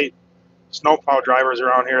county and state snowplow drivers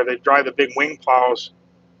around here. They drive the big wing plows,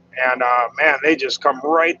 and man, they just come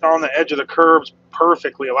right down the edge of the curbs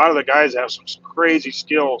perfectly. A lot of the guys have some crazy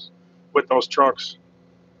skills with those trucks.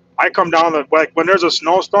 I come down like when there's a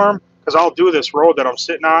snowstorm, because I'll do this road that I'm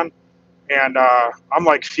sitting on, and I'm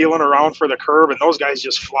like feeling around for the curb, and those guys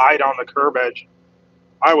just fly down the curb edge.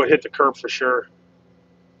 I would hit the curb for sure.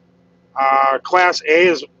 Class A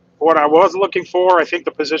is what I was looking for. I think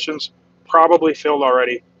the position's probably filled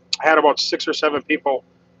already. I had about 6 or 7 people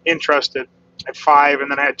interested at 5,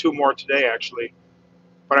 and then I had 2 more today, actually.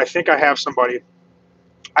 But I think I have somebody.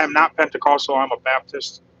 I am not Pentecostal. I'm a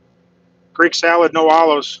Baptist. Greek salad, no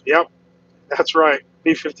olives. Yep, that's right.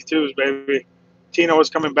 B-52s, baby. Tino is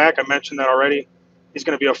coming back. I mentioned that already. He's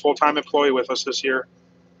going to be a full-time employee with us this year.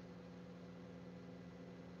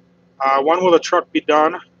 When will the truck be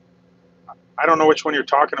done? I don't know which one you're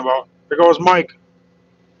talking about. There goes Mike.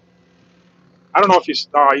 I don't know if you...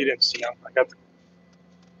 Oh, you didn't see him.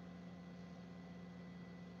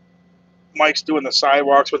 Mike's doing the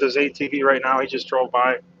sidewalks with his ATV right now. He just drove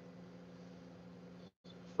by.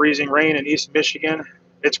 Freezing rain in East Michigan.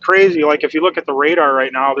 It's crazy. Like, if you look at the radar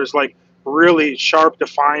right now, there's, like, really sharp,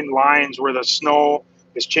 defined lines where the snow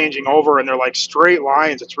is changing over, and they're, like, straight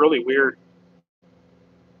lines. It's really weird.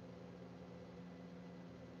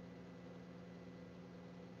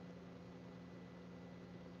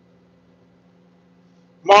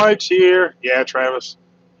 Mike's here. Yeah, Travis.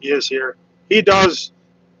 He is here. He does,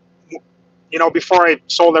 you know, before I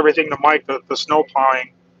sold everything to Mike, the snow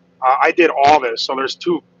plowing, I did all this. So there's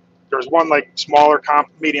 2. There's one, like, smaller,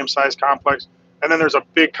 medium-sized complex, and then there's a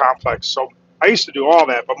big complex. So I used to do all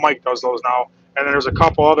that, but Mike does those now. And then there's a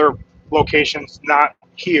couple other locations, not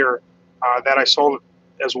here, that I sold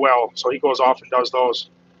as well. So he goes off and does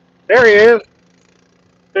those. There he is.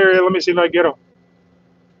 There he is. Let me see if I can get him.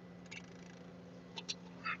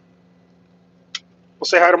 We'll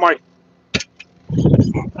say hi to Mike.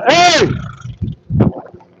 Hey!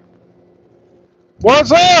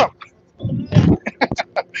 What's up?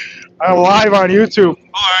 I'm live on YouTube.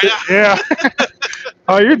 Oh, are you? Yeah.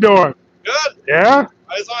 How you doing? Good. Yeah?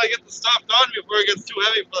 I just want to get the stuff done before it gets too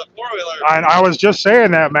heavy for the four-wheeler. I was just saying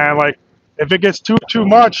that, man. Like, if it gets too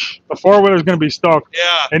much, the four-wheeler's going to be stuck.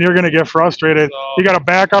 Yeah. And you're going to get frustrated. So, you got to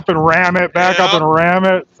back up and ram it, back up and ram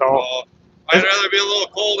it. So I'd rather be a little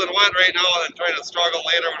cold and wet right now than trying to struggle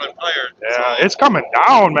later when I'm tired. Yeah, so, it's coming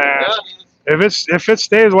down, man. Yeah. If it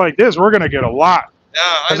stays like this, we're going to get a lot. Yeah,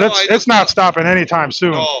 I know. It's not stopping anytime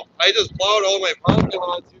soon. No, I just plowed all my parking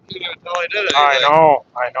lots. You can't even tell I did it. I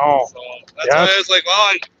know. So that's why I was like,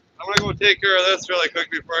 well, I'm going to go take care of this really quick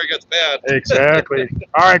before it gets bad. Exactly.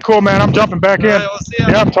 All right, cool, man. I'm jumping back in. All right, we'll see ya.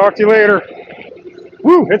 Yep, talk to you later.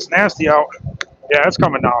 Woo, it's nasty out. Yeah, it's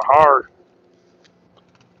coming down hard.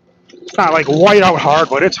 It's not like white out hard,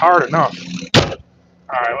 but it's hard enough. All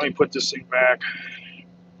right, let me put this thing back.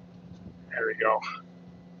 There we go.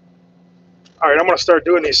 All right, I'm going to start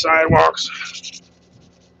doing these sidewalks.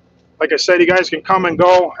 Like I said, you guys can come and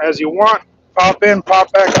go as you want. Pop in,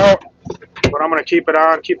 pop back out. But I'm going to keep it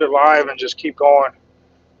on, keep it live, and just keep going.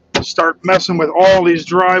 Start messing with all these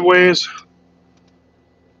driveways.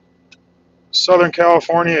 Southern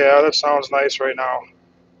California, yeah, that sounds nice right now.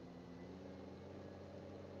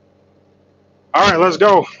 All right, let's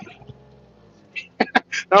go.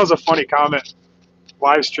 That was a funny comment.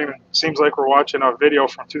 Live streaming. Seems like we're watching a video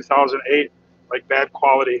from 2008, like bad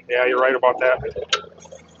quality. Yeah, you're right about that.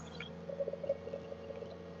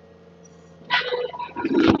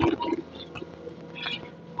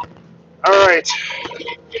 All right.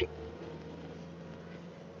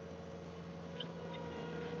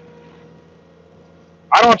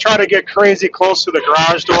 I don't try to get crazy close to the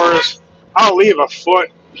garage doors. I'll leave a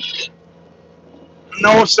foot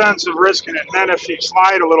no sense of risking it. And then if you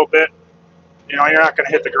slide a little bit, you know, you're not going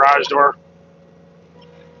to hit the garage door.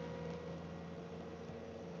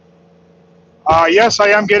 Yes, I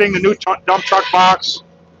am getting the new dump truck box.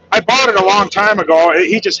 I bought it a long time ago.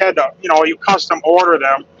 He just had to, you know, you custom order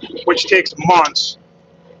them, which takes months.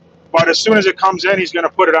 But as soon as it comes in, he's going to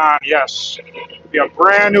put it on. Yes. It'll be a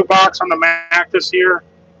brand new box on the Mac this year.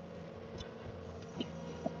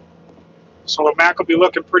 So the Mac will be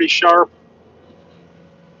looking pretty sharp.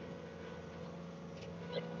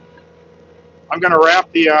 I'm going to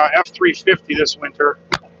wrap the F350 this winter.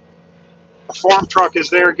 The form truck is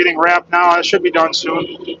there getting wrapped now. It should be done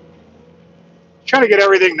soon. Trying to get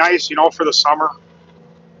everything nice, you know, for the summer.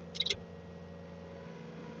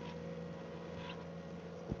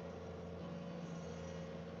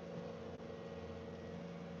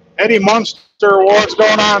 Eddie Munster, what's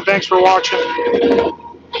going on? Thanks for watching.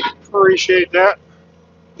 Appreciate that.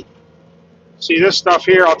 See, this stuff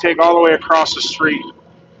here, I'll take all the way across the street.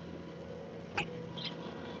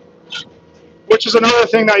 Which is another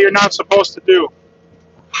thing that you're not supposed to do.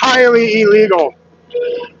 Highly illegal.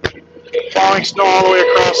 Falling snow all the way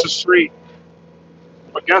across the street.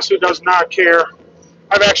 But guess who does not care?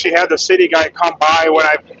 I've actually had the city guy come by when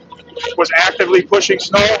I was actively pushing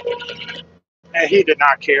snow, and he did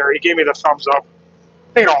not care. He gave me the thumbs up.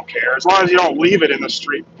 They don't care, as long as you don't leave it in the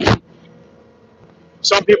street.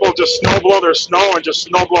 Some people just snow blow their snow and just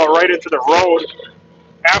snow blow it right into the road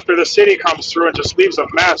after the city comes through and just leaves a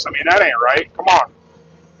mess. I mean, that ain't right. Come on.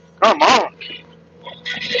 Come on.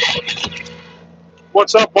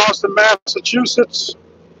 What's up, Boston, Massachusetts?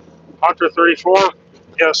 Hunter 34.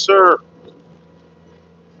 Yes, sir.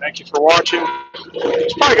 Thank you for watching.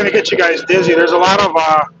 It's probably going to get you guys dizzy. There's a lot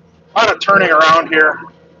of turning around here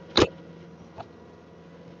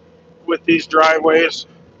with these driveways.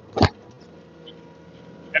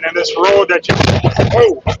 And then this road that you...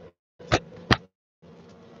 Oh!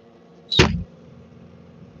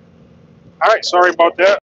 All right, sorry about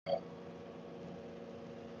that.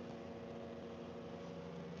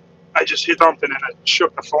 I just hit something and it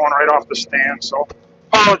shook the phone right off the stand, so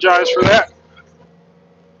apologize for that.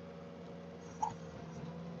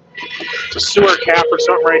 It's a sewer cap or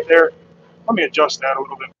something right there. Let me adjust that a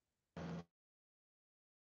little bit.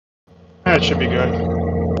 That should be good.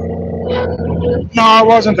 No, it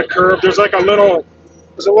wasn't the curb. There's like a little,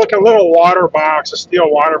 a little water box, a steel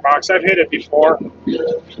water box. I've hit it before.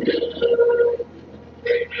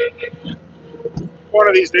 One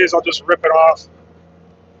of these days I'll just rip it off.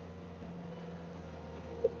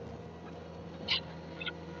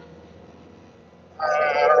 I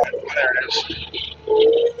don't know. There it is.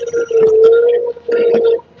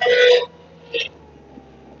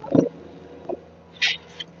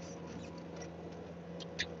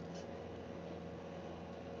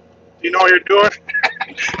 Do you know what you're doing?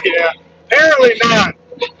 Yeah. Apparently not.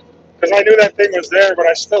 Because I knew that thing was there, but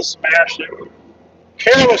I still smashed it.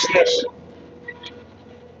 Carelessness.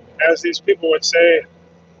 As these people would say,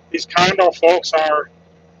 these condo folks are...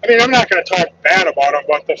 I mean, I'm not going to talk bad about them,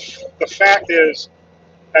 but the fact is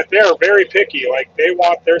that they're very picky. Like, they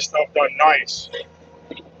want their stuff done nice.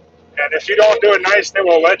 And if you don't do it nice, they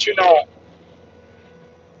will let you know.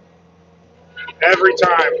 Every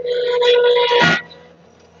time.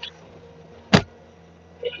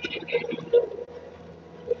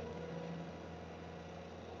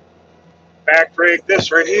 Back brake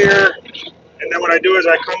this right here. And then what I do is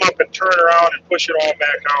I come up and turn around and push it all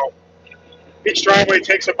back out. Each driveway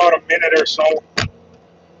takes about a minute or so.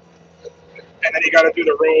 And then you got to do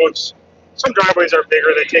the roads. Some driveways are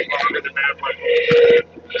bigger, they take longer than that,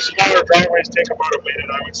 but smaller driveways take about a minute,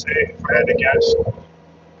 I would say, if I had to guess.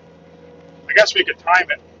 I guess we could time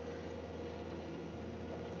it.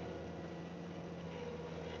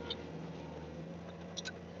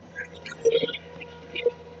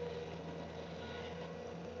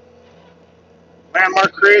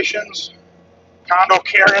 Landmark Creations, Condo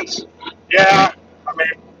Karens. Yeah, I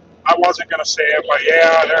mean, I wasn't gonna say it, but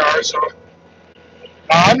yeah, there are some.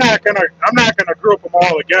 I'm not gonna group them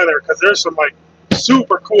all together because there's some like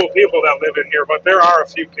super cool people that live in here, but there are a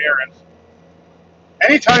few Karens.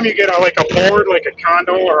 Anytime you get like a board, like a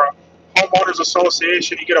condo or a homeowners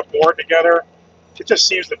association, you get a board together, it just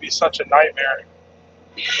seems to be such a nightmare.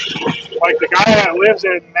 Like the guy that lives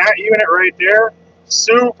in that unit right there,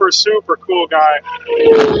 super, super cool guy.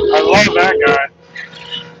 I love that guy.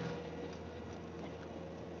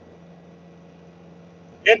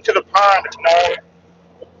 Into the pond, no.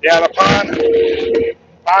 Yeah, the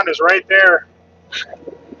pond is right there.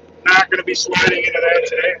 Not going to be sliding into that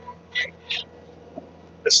today.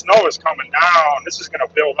 The snow is coming down. This is going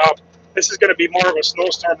to build up. This is going to be more of a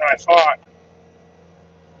snowstorm than I thought.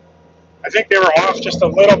 I think they were off just a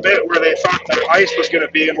little bit where they thought the ice was going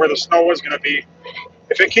to be and where the snow was going to be.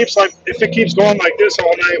 If it keeps going like this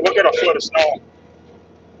all night, we'll get a foot of snow.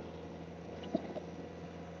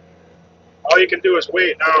 All you can do is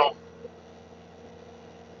wait now.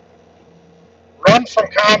 Run from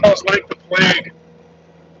combos like the plague.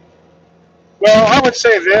 Well, I would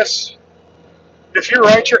say this. If you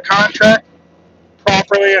write your contract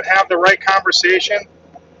properly and have the right conversation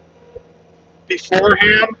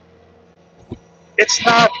beforehand, it's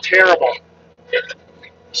not terrible.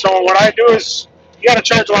 So what I do is, you got to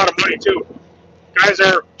charge a lot of money too. Guys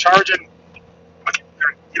are charging,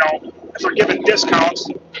 you know, if they're giving discounts,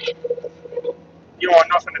 you want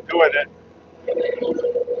nothing to do with it.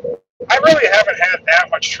 I really haven't had that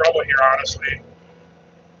much trouble here, honestly.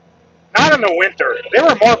 Not in the winter. They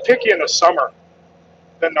were more picky in the summer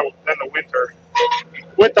than the winter.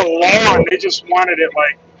 With the lawn, they just wanted it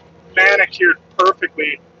like manicured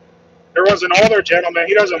perfectly. There was an older gentleman.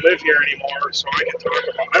 He doesn't live here anymore, so I can talk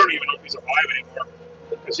about. I don't even know if he's alive anymore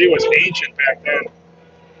because he was ancient back then.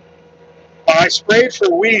 But I sprayed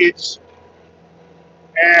for weeds,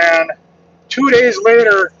 and 2 days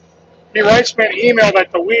later, he writes me an email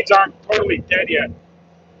that the weeds aren't totally dead yet.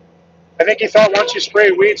 I think he thought once you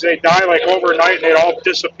spray weeds, they die like overnight and they'd all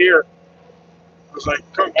disappear. I was like,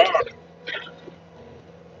 come on.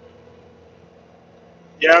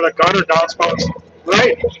 Yeah, the gutter downspouts.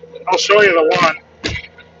 Right. I'll show you the one.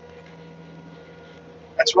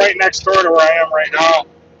 That's right next door to where I am right now,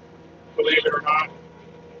 believe it or not.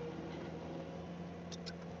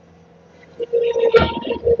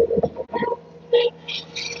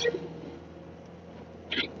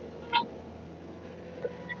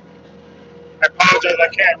 I apologize, I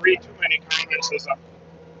can't read too many comments as I'm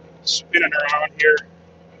spinning around here.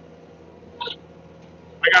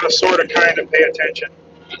 I gotta sort of kind of pay attention.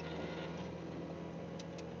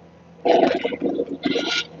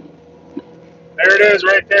 There it is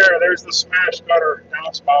right there. There's the smash gutter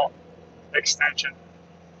downspout extension.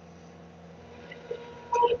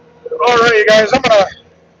 All right, you guys, I'm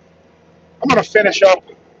gonna finish up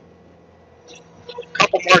a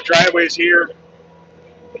couple more driveways here,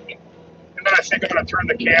 and then I think I'm gonna turn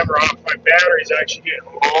the camera off. My battery's actually getting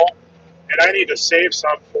low, and I need to save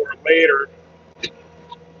some for later.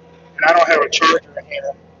 And I don't have a charger in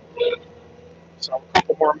here, so a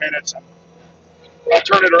couple more minutes, and I'll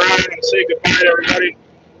turn it around and say goodbye to everybody.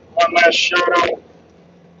 One last shout out.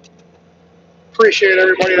 Appreciate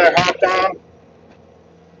everybody that hopped on.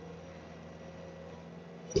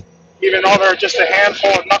 Even though there are just a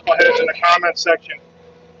handful of knuckleheads in the comment section.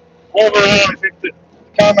 Overall, I think the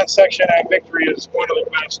comment section at Victory is one of the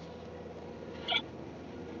best.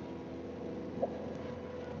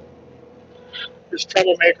 There's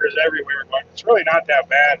troublemakers everywhere, but it's really not that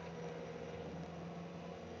bad.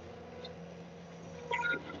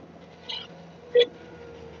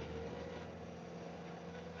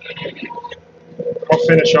 I'll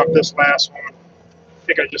finish up this last one. I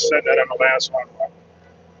think I just said that on the last one.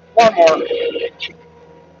 One more.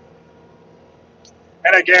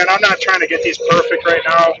 And again, I'm not trying to get these perfect right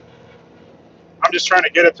now. I'm just trying to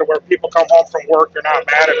get it to where people come home from work, they're not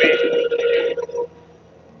mad at me.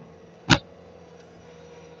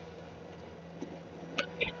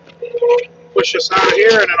 Push this out of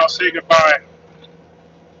here, and then I'll say goodbye.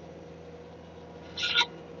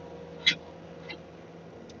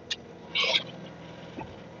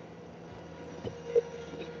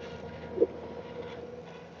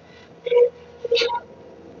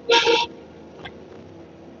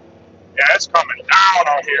 Yeah, it's coming down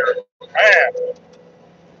out here. Man,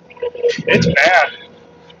 it's bad.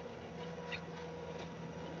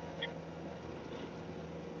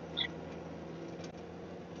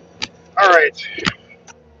 All right.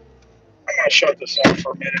 I'm going to shut this off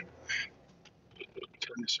for a minute.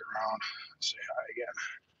 Turn this around. Say hi again.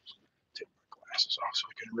 Take my glasses off so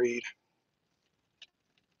I can read.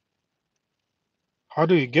 How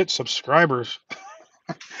do you get subscribers?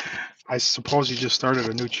 I suppose you just started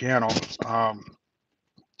a new channel.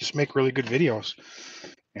 Just make really good videos,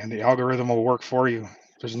 and the algorithm will work for you.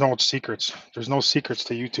 There's no secrets. There's no secrets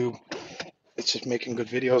to YouTube. It's just making good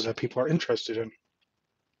videos that people are interested in.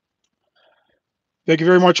 Thank you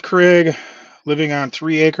very much, Craig. Living on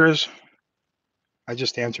 3 acres. I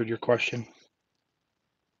just answered your question.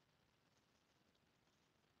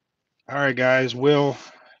 All right, guys. Will.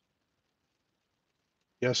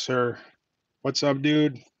 Yes, sir. What's up,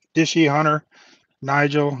 dude? Dishy, Hunter,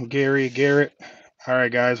 Nigel, Gary, Garrett. All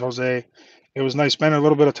right, guys. Jose. It was nice spending a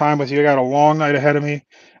little bit of time with you. I got a long night ahead of me.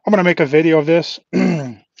 I'm going to make a video of this,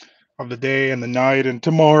 of the day and the night, and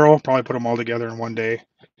tomorrow. Probably put them all together in one day.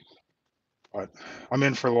 but I'm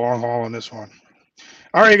in for the long haul on this one.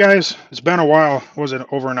 All right, guys, it's been a while. Was it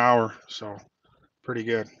over an hour? So pretty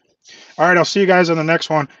good. All right, I'll see you guys on the next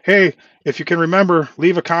one. Hey, if you can remember,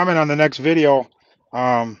 leave a comment on the next video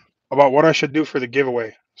about what I should do for the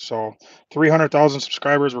giveaway. So 300,000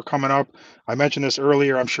 subscribers, we're coming up. I mentioned this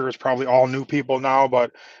earlier. I'm sure it's probably all new people now,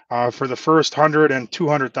 but for the first 100 and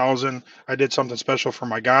 200,000, I did something special for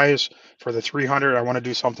my guys. For the 300, I want to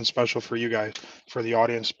do something special for you guys, for the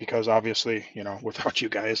audience, because obviously, you know, without you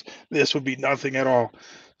guys, this would be nothing at all.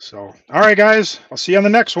 So, all right, guys, I'll see you on the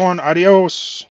next one. Adios.